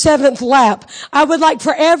your 7th lap, I would like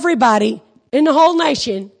for everybody in the whole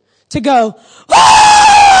nation to go,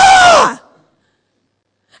 ah!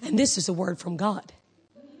 And this is a word from God.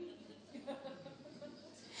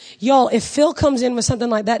 Y'all, if Phil comes in with something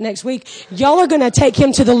like that next week, y'all are going to take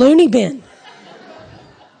him to the loony bin.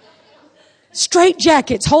 Straight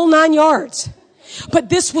jackets, whole 9 yards. But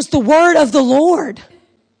this was the word of the Lord.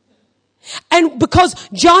 And because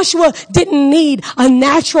Joshua didn't need a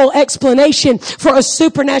natural explanation for a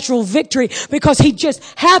supernatural victory, because he just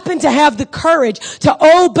happened to have the courage to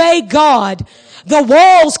obey God, the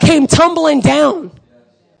walls came tumbling down.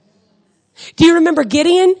 Do you remember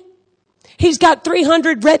Gideon? He's got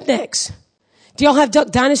 300 rednecks. Do y'all have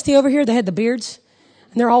Duck Dynasty over here? They had the beards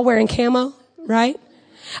and they're all wearing camo, right?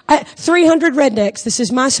 300 rednecks. This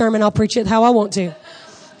is my sermon. I'll preach it how I want to.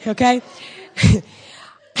 Okay?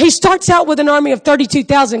 He starts out with an army of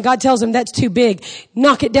 32,000. God tells him that's too big.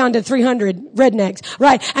 Knock it down to 300 rednecks.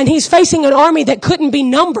 Right? And he's facing an army that couldn't be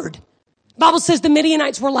numbered. The Bible says the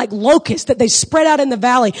Midianites were like locusts, that they spread out in the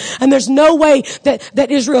valley. And there's no way that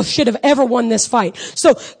Israel should have ever won this fight.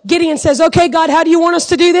 So Gideon says, okay, God, how do you want us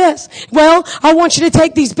to do this? Well, I want you to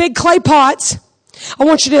take these big clay pots. I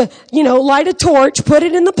want you to, light a torch, put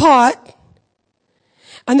it in the pot.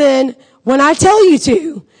 And then when I tell you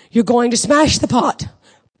to, you're going to smash the pot.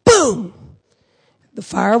 Boom! The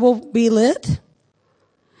fire will be lit.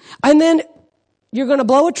 And then you're going to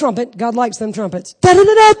blow a trumpet. God likes them trumpets.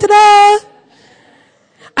 Da-da-da-da-da-da!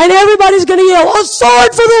 And everybody's going to yell, a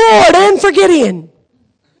sword for the Lord and for Gideon.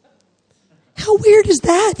 How weird is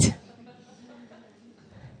that?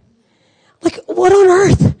 Like, what on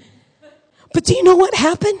earth? But do you know what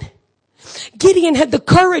happened? Gideon had the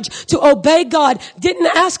courage to obey God, didn't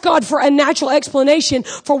ask God for a natural explanation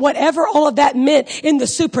for whatever all of that meant in the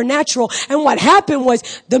supernatural. And what happened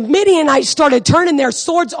was the Midianites started turning their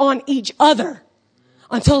swords on each other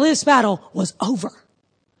until this battle was over.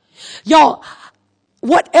 Y'all,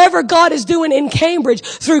 whatever God is doing in Cambridge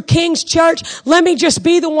through King's Church, let me just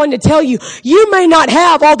be the one to tell you, you may not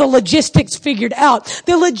have all the logistics figured out.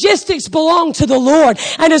 The logistics belong to the Lord.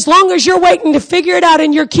 And as long as you're waiting to figure it out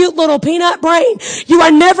in your cute little peanut brain, you are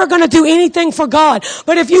never going to do anything for God.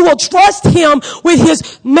 But if you will trust Him with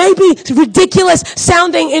His maybe ridiculous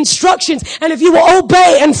sounding instructions, and if you will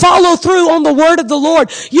obey and follow through on the word of the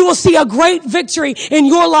Lord, you will see a great victory in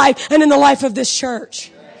your life and in the life of this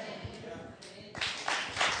church.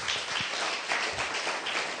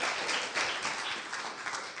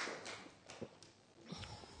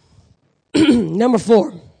 Number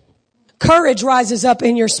 4, courage rises up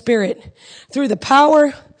in your spirit through the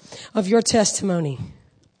power of your testimony.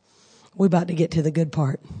 We're about to get to the good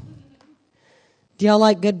part. Do y'all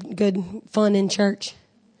like good fun in church?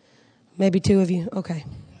 Maybe 2 of you? Okay.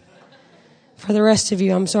 For the rest of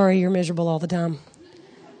you, I'm sorry you're miserable all the time.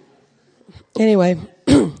 Anyway,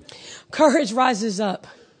 courage rises up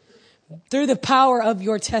through the power of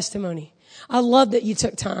your testimony. I love that you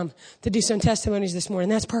took time to do some testimonies this morning.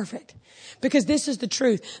 That's perfect. Because this is the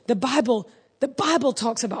truth. The Bible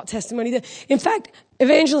talks about testimony. In fact,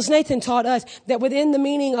 Evangelist Nathan taught us that within the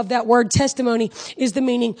meaning of that word testimony is the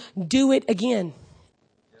meaning, do it again.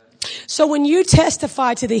 So when you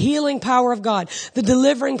testify to the healing power of God, the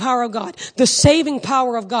delivering power of God, the saving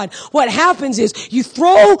power of God, what happens is you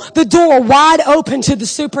throw the door wide open to the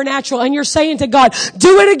supernatural and you're saying to God,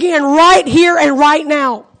 do it again right here and right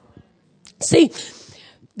now. See,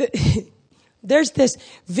 there's this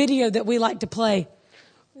video that we like to play.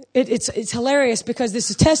 It's hilarious because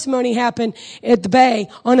this testimony happened at the Bay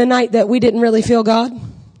on a night that we didn't really feel God.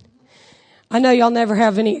 I know y'all never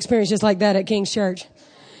have any experiences like that at King's Church.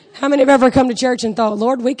 How many have ever come to church and thought,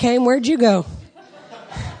 Lord, we came, where'd you go?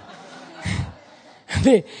 I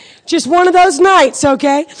mean, just one of those nights,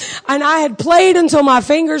 okay? And I had played until my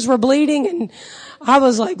fingers were bleeding, and I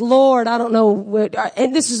was like, Lord, I don't know what,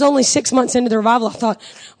 and this was only 6 months into the revival. I thought,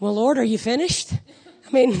 well, Lord, are you finished?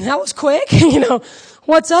 I mean, that was quick,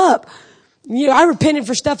 what's up? I repented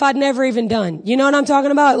for stuff I'd never even done. You know what I'm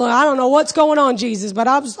talking about? Like, I don't know what's going on, Jesus, but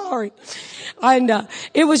I'm sorry. And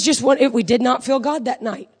it was just we did not feel God that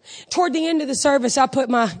night. Toward the end of the service, I put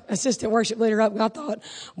my assistant worship leader up and I thought,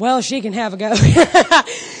 well, she can have a go.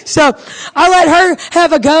 So I let her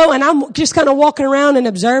have a go, and I'm just kind of walking around and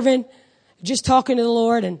observing, just talking to the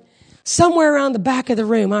Lord. And somewhere around the back of the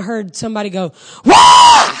room, I heard somebody go,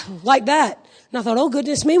 wah! Like that. And I thought, oh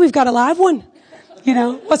goodness me, we've got a live one.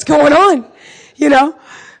 What's going on?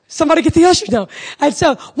 Somebody get the ushers. No. And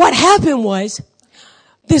so what happened was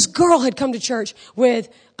this girl had come to church with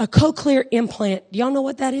a cochlear implant. Do y'all know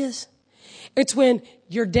what that is? It's when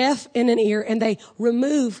you're deaf in an ear and they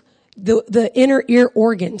remove the inner ear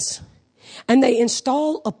organs and they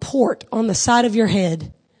install a port on the side of your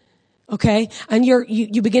head. Okay. And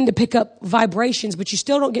you begin to pick up vibrations, but you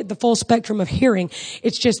still don't get the full spectrum of hearing.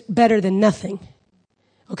 It's just better than nothing.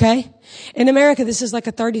 Okay. In America, this is like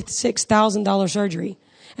a $36,000 surgery.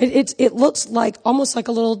 It looks like almost like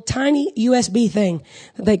a little tiny USB thing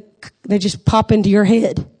that they just pop into your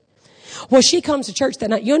head. Well, she comes to church that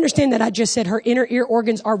night. You understand that I just said her inner ear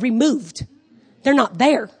organs are removed. They're not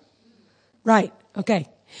there. Right. Okay.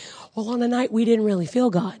 Well, on the night we didn't really feel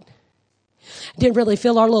God. Didn't really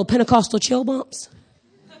feel our little Pentecostal chill bumps.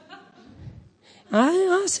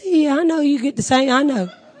 I see. I know you get the same. I know.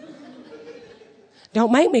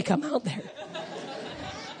 Don't make me come out there.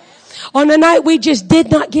 On the night we just did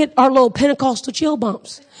not get our little Pentecostal chill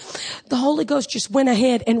bumps. The Holy Ghost just went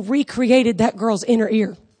ahead and recreated that girl's inner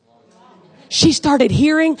ear. She started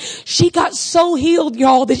hearing. She got so healed,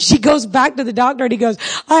 y'all, that she goes back to the doctor and he goes,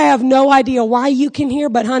 I have no idea why you can hear,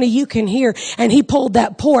 but honey, you can hear. And he pulled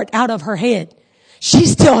that port out of her head.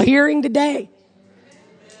 She's still hearing today.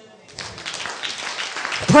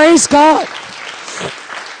 Praise God.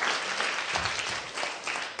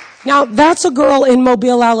 Now, that's a girl in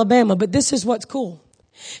Mobile, Alabama, but this is what's cool.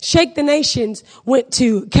 Shake the Nations went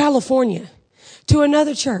to California to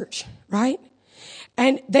another church, right?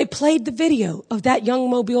 And they played the video of that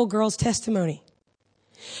young Mobile girl's testimony.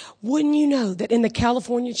 Wouldn't you know that in the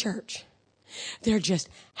California church, there just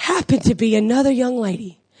happened to be another young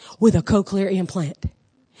lady with a cochlear implant.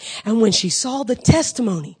 And when she saw the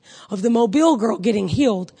testimony of the Mobile girl getting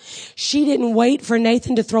healed, she didn't wait for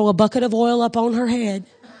Nathan to throw a bucket of oil up on her head.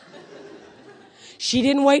 She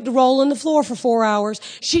didn't wait to roll on the floor for 4 hours.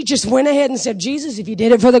 She just went ahead and said, Jesus, if you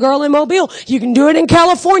did it for the girl in Mobile, you can do it in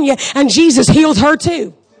California. And Jesus healed her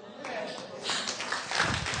too.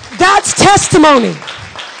 That's testimony.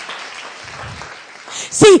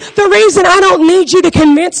 See, the reason I don't need you to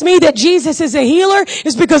convince me that Jesus is a healer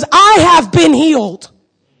is because I have been healed.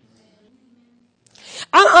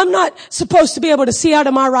 I'm not supposed to be able to see out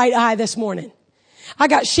of my right eye this morning. I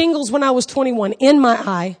got shingles when I was 21 in my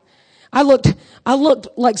eye. I looked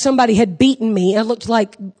like somebody had beaten me. I looked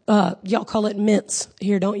like, y'all call it mince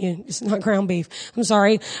here, don't you? It's not ground beef. I'm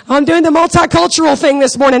sorry. I'm doing the multicultural thing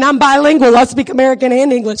this morning. I'm bilingual. I speak American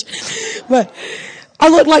and English. But I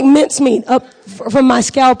looked like mincemeat up from my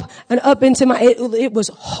scalp and up into it was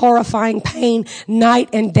horrifying pain night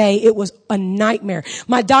and day. It was a nightmare.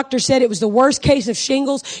 My doctor said it was the worst case of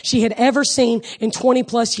shingles she had ever seen in 20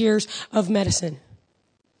 plus years of medicine.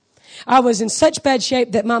 I was in such bad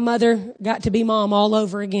shape that my mother got to be mom all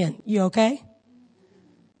over again. You okay?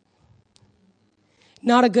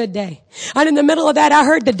 Not a good day. And in the middle of that, I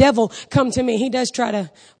heard the devil come to me. He does try to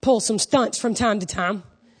pull some stunts from time to time.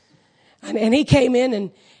 And he came in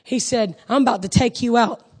and he said, I'm about to take you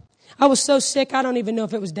out. I was so sick, I don't even know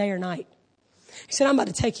if it was day or night. He said, I'm about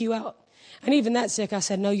to take you out. And even that sick, I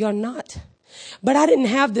said, no, you're not. But I didn't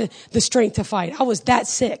have the strength to fight. I was that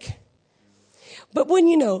sick. But when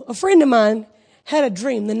you know, a friend of mine had a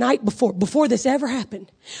dream the night before this ever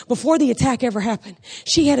happened, before the attack ever happened.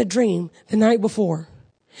 She had a dream the night before.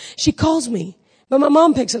 She calls me, but my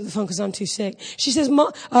mom picks up the phone because I'm too sick. She says,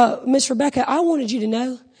 Miss Rebecca, I wanted you to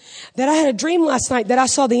know that I had a dream last night that I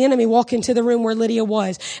saw the enemy walk into the room where Lydia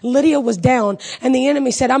was. Lydia was down, and the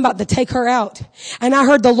enemy said, I'm about to take her out. And I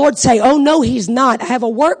heard the Lord say, oh no, he's not. I have a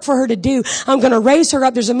work for her to do. I'm going to raise her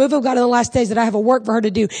up. There's a move of God in the last days that I have a work for her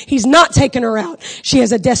to do. He's not taking her out. She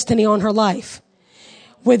has a destiny on her life.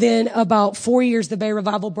 Within about 4 years, the Bay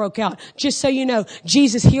Revival broke out. Just so you know,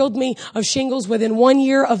 Jesus healed me of shingles within 1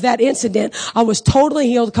 year of that incident. I was totally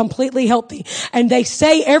healed, completely healthy. And they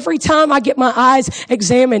say every time I get my eyes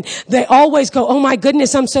examined, they always go, oh my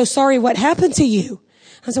goodness, I'm so sorry. What happened to you?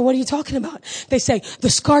 I said, what are you talking about? They say,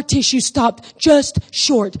 the scar tissue stopped just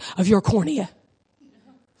short of your cornea.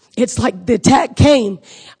 It's like the attack came.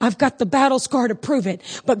 I've got the battle scar to prove it.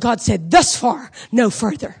 But God said, thus far, no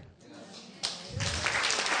further.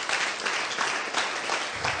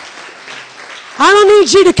 I don't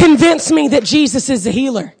need you to convince me that Jesus is the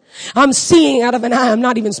healer. I'm seeing out of an eye I'm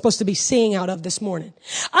not even supposed to be seeing out of this morning.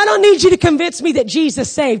 I don't need you to convince me that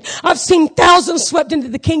Jesus saved. I've seen thousands swept into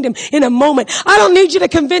the kingdom in a moment. I don't need you to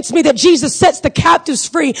convince me that Jesus sets the captives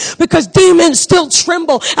free, because demons still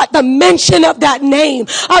tremble at the mention of that name.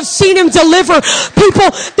 I've seen him deliver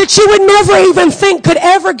people that you would never even think could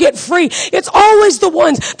ever get free. It's always the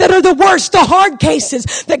ones that are the worst, the hard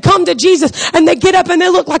cases, that come to Jesus and they get up and they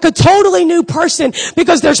look like a totally new person,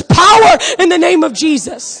 because there's power in the name of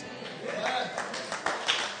Jesus.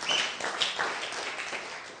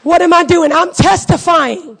 What am I doing? I'm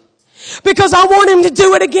testifying because I want him to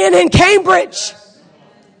do it again in Cambridge.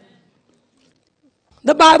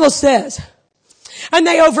 The Bible says, and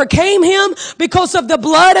they overcame him because of the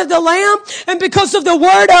blood of the Lamb and because of the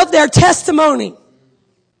word of their testimony.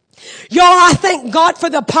 Y'all, I thank God for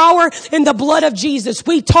the power in the blood of Jesus.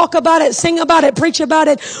 We talk about it, sing about it, preach about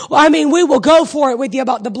it. I mean, we will go for it with you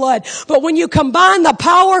about the blood. But when you combine the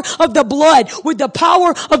power of the blood with the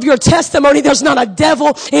power of your testimony, there's not a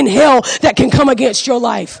devil in hell that can come against your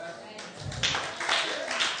life.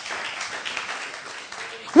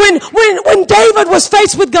 When David was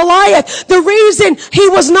faced with Goliath, the reason he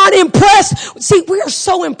was not impressed, see, we are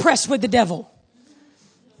so impressed with the devil.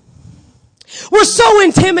 We're so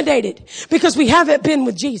intimidated because we haven't been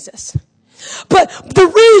with Jesus. But the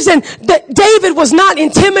reason that David was not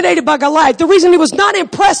intimidated by Goliath, the reason he was not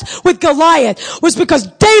impressed with Goliath, was because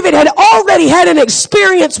David had already had an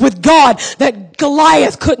experience with God that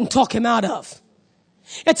Goliath couldn't talk him out of.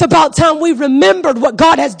 It's about time we remembered what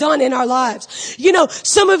God has done in our lives. You know,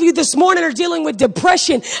 some of you this morning are dealing with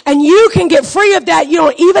depression, and you can get free of that. You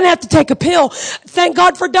don't even have to take a pill. Thank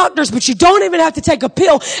God for doctors, but you don't even have to take a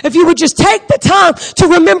pill. If you would just take the time to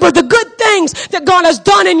remember the good things that God has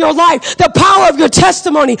done in your life, the power of your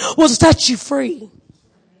testimony will set you free.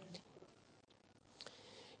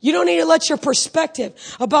 You don't need to let your perspective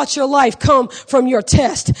about your life come from your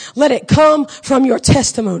test. Let it come from your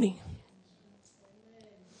testimony.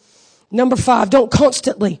 Number 5, don't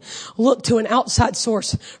constantly look to an outside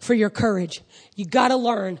source for your courage. You got to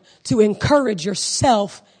learn to encourage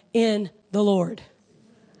yourself in the Lord.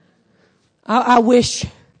 I wish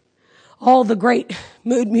all the great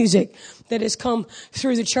mood music that has come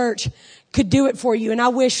through the church could do it for you. And I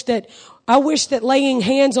wish that laying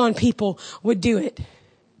hands on people would do it.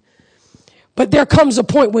 But there comes a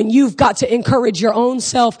point when you've got to encourage your own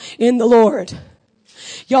self in the Lord.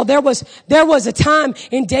 Y'all, there was a time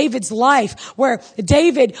in David's life where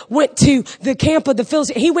David went to the camp of the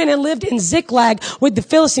Philistines. He went and lived in Ziklag with the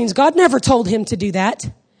Philistines. God never told him to do that.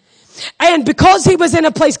 And because he was in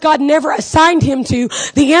a place God never assigned him to,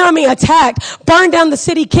 the enemy attacked, burned down the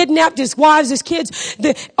city, kidnapped his wives, his kids,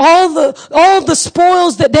 all the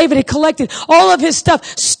spoils that David had collected, all of his stuff,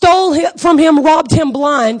 stole from him, robbed him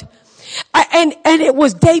blind. And it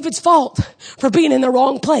was David's fault for being in the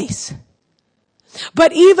wrong place.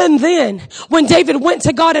 But even then, when David went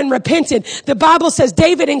to God and repented, the Bible says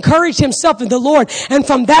David encouraged himself in the Lord. And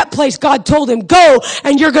from that place, God told him, go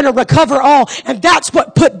and you're going to recover all. And that's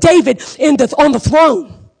what put David on the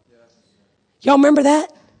throne. Y'all remember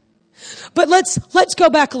that? But let's go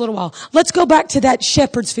back a little while. Let's go back to that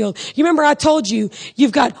shepherd's field. You remember I told you,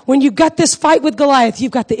 when you've got this fight with Goliath,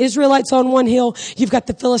 you've got the Israelites on one hill, you've got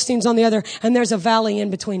the Philistines on the other, and there's a valley in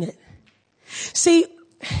between it. See,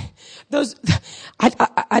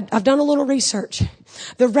 I've done a little research.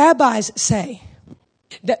 The rabbis say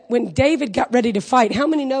that when David got ready to fight, how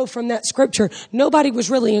many know from that scripture, nobody was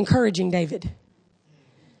really encouraging David.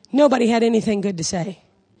 Nobody had anything good to say.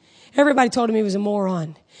 Everybody told him he was a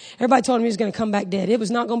moron. Everybody told him he was going to come back dead. It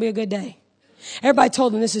was not going to be a good day. Everybody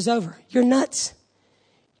told him this is over. You're nuts.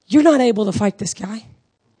 You're not able to fight this guy.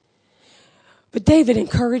 But David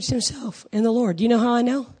encouraged himself in the Lord. You know how I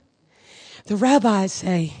know? The rabbis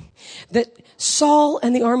say that Saul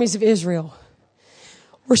and the armies of Israel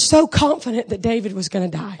were so confident that David was going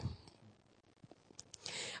to die.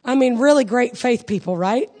 I mean, really great faith people,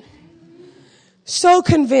 right? So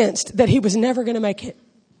convinced that he was never going to make it.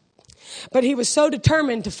 But he was so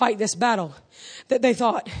determined to fight this battle that they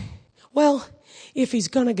thought, well, if he's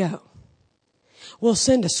going to go, we'll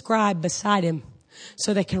send a scribe beside him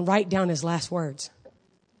so they can write down his last words.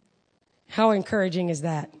 How encouraging is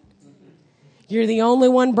that? You're the only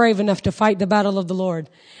one brave enough to fight the battle of the Lord.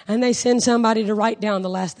 And they send somebody to write down the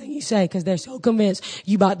last thing you say because they're so convinced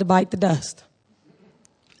you about to bite the dust.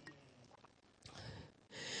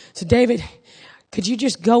 So David, could you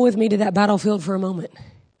just go with me to that battlefield for a moment?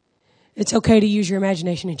 It's okay to use your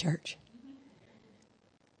imagination in church.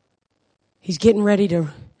 He's getting ready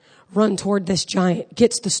to run toward this giant,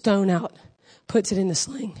 gets the stone out, puts it in the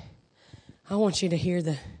sling. I want you to hear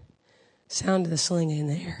the sound of the sling in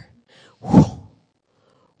the air. Whew.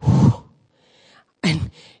 Whew.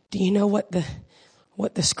 And do you know what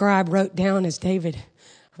the scribe wrote down as David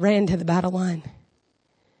ran to the battle line?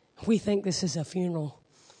 We think this is a funeral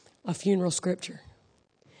scripture.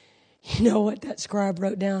 You know what that scribe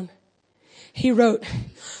wrote down? He wrote,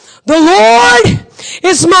 "The Lord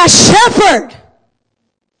is my shepherd.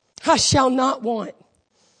 I shall not want."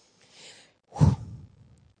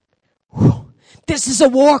 This is a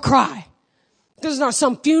war cry. This is not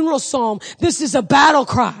some funeral psalm. This is a battle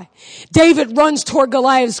cry. David runs toward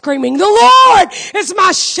Goliath screaming, "The Lord is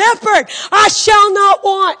my shepherd. I shall not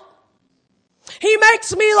want. He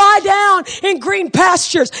makes me lie down in green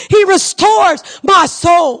pastures. He restores my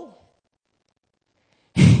soul."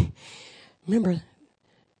 Remember,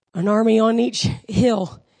 an army on each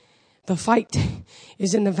hill. The fight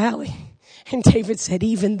is in the valley. And David said,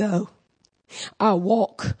 "Even though I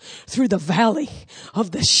walk through the valley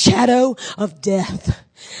of the shadow of death,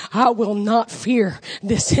 I will not fear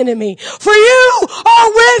this enemy. For you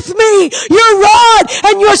are with me. Your rod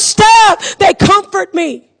and your staff, they comfort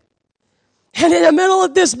me." And in the middle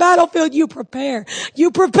of this battlefield, you prepare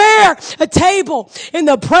a table in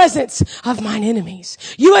the presence of mine enemies.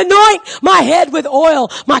 You anoint my head with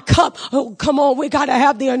oil. My cup, oh, come on, we got to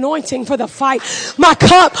have the anointing for the fight. My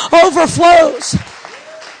cup overflows.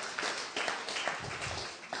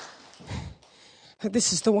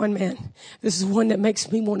 This is the one, man. This is one that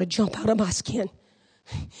makes me want to jump out of my skin.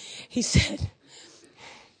 He said,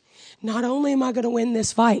 not only am I going to win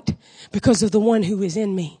this fight because of the one who is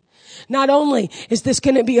in me, not only is this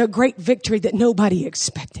going to be a great victory that nobody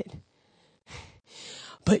expected,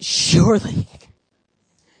 but surely,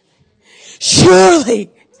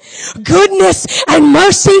 goodness and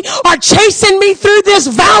mercy are chasing me through this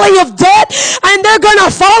valley of death, and they're going to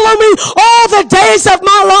follow me all the days of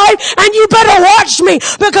my life. And you better watch me,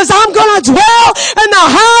 because I'm going to dwell in the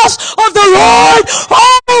house of the Lord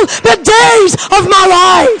all the days of my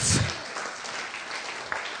life.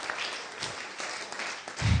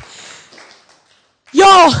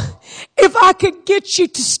 Y'all, if I could get you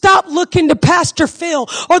to stop looking to Pastor Phil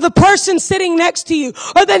or the person sitting next to you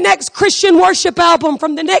or the next Christian worship album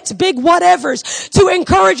from the next big whatevers to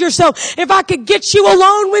encourage yourself, if I could get you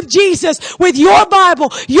alone with Jesus, with your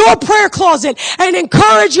Bible, your prayer closet, and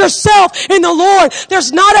encourage yourself in the Lord,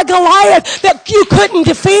 there's not a Goliath that you couldn't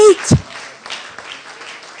defeat.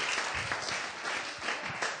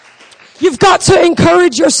 You've got to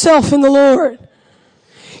encourage yourself in the Lord.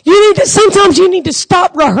 Sometimes you need to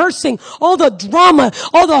stop rehearsing all the drama,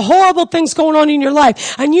 all the horrible things going on in your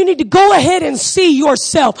life. And you need to go ahead and see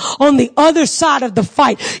yourself on the other side of the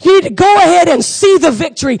fight. You need to go ahead and see the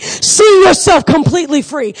victory. See yourself completely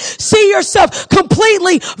free. See yourself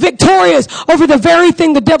completely victorious over the very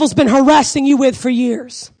thing the devil's been harassing you with for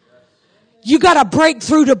years. You got to break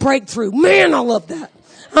through to break through. Man, I love that.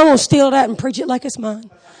 I'm going to steal that and preach it like it's mine.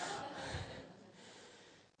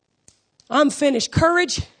 I'm finished.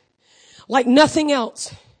 Courage, like nothing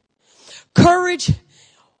else. Courage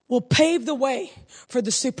will pave the way for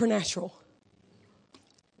the supernatural.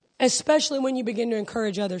 Especially when you begin to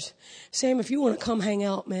encourage others. Sam, if you want to come hang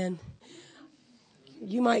out, man,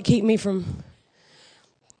 you might keep me from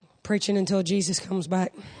preaching until Jesus comes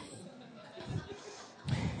back.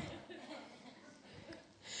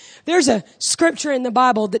 There's a scripture in the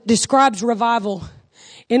Bible that describes revival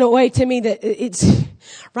in a way to me that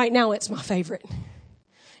right now it's my favorite.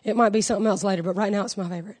 It might be something else later, but right now it's my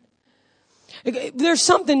favorite. There's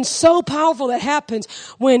something so powerful that happens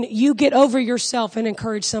when you get over yourself and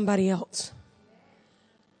encourage somebody else.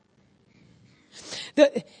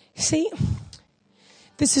 See,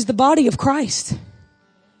 this is the body of Christ.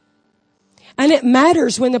 And it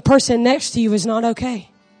matters when the person next to you is not okay.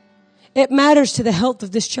 It matters to the health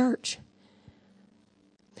of this church.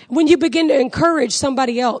 When you begin to encourage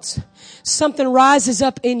somebody else, something rises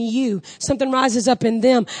up in you, something rises up in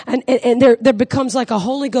them, and there becomes like a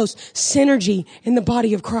Holy Ghost synergy in the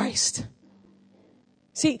body of Christ.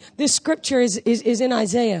 See, this scripture is in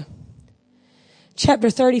Isaiah chapter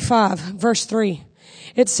 35, verse 3.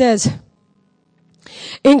 It says,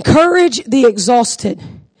 encourage the exhausted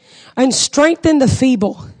and strengthen the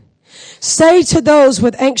feeble. Say to those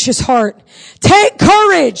with anxious heart, take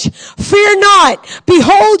courage, fear not.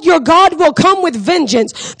 Behold, your God will come with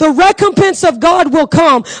vengeance. The recompense of God will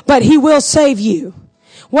come, but he will save you.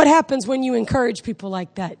 What happens when you encourage people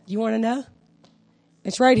like that? You want to know?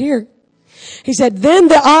 It's right here. He said, then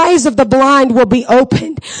the eyes of the blind will be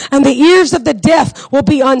opened and the ears of the deaf will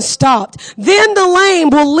be unstopped. Then the lame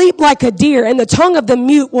will leap like a deer and the tongue of the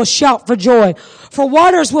mute will shout for joy. For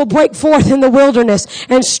waters will break forth in the wilderness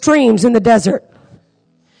and streams in the desert.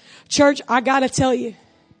 Church, I gotta tell you,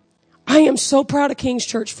 I am so proud of King's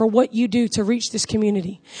Church for what you do to reach this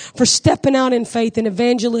community, for stepping out in faith and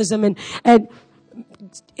evangelism and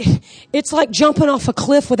it's like jumping off a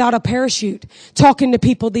cliff without a parachute, talking to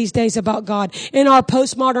people these days about God. In our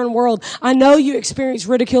postmodern world, I know you experience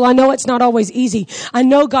ridicule. I know it's not always easy. I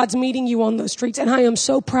know God's meeting you on those streets, and I am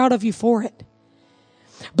so proud of you for it.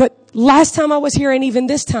 But last time I was here, and even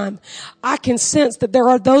this time, I can sense that there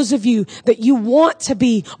are those of you that you want to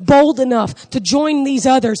be bold enough to join these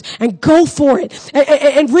others and go for it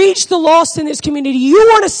and reach the lost in this community. You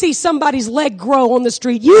want to see somebody's leg grow on the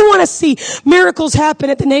street. You want to see miracles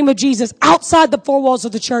happen at the name of Jesus outside the four walls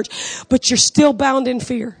of the church, but you're still bound in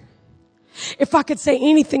fear. If I could say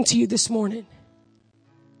anything to you this morning,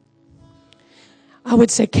 I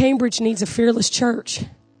would say Cambridge needs a fearless church.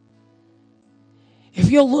 If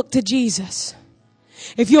you'll look to Jesus,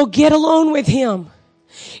 if you'll get alone with him,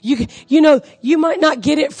 you know, you might not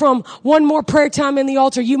get it from one more prayer time in the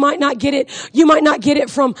altar. You might not get it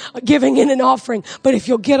from giving in an offering. But if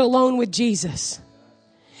you'll get alone with Jesus,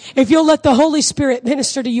 if you'll let the Holy Spirit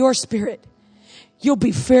minister to your spirit, you'll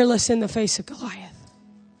be fearless in the face of Goliath.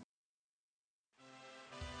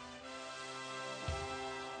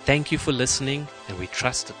 Thank you for listening, and we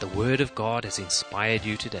trust that the Word of God has inspired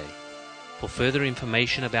you today. For further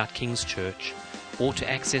information about King's Church, or to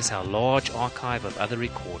access our large archive of other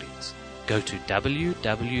recordings, go to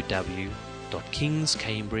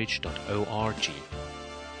www.kingscambridge.org.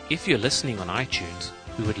 If you're listening on iTunes,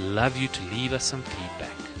 we would love you to leave us some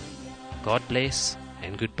feedback. God bless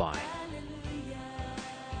and goodbye.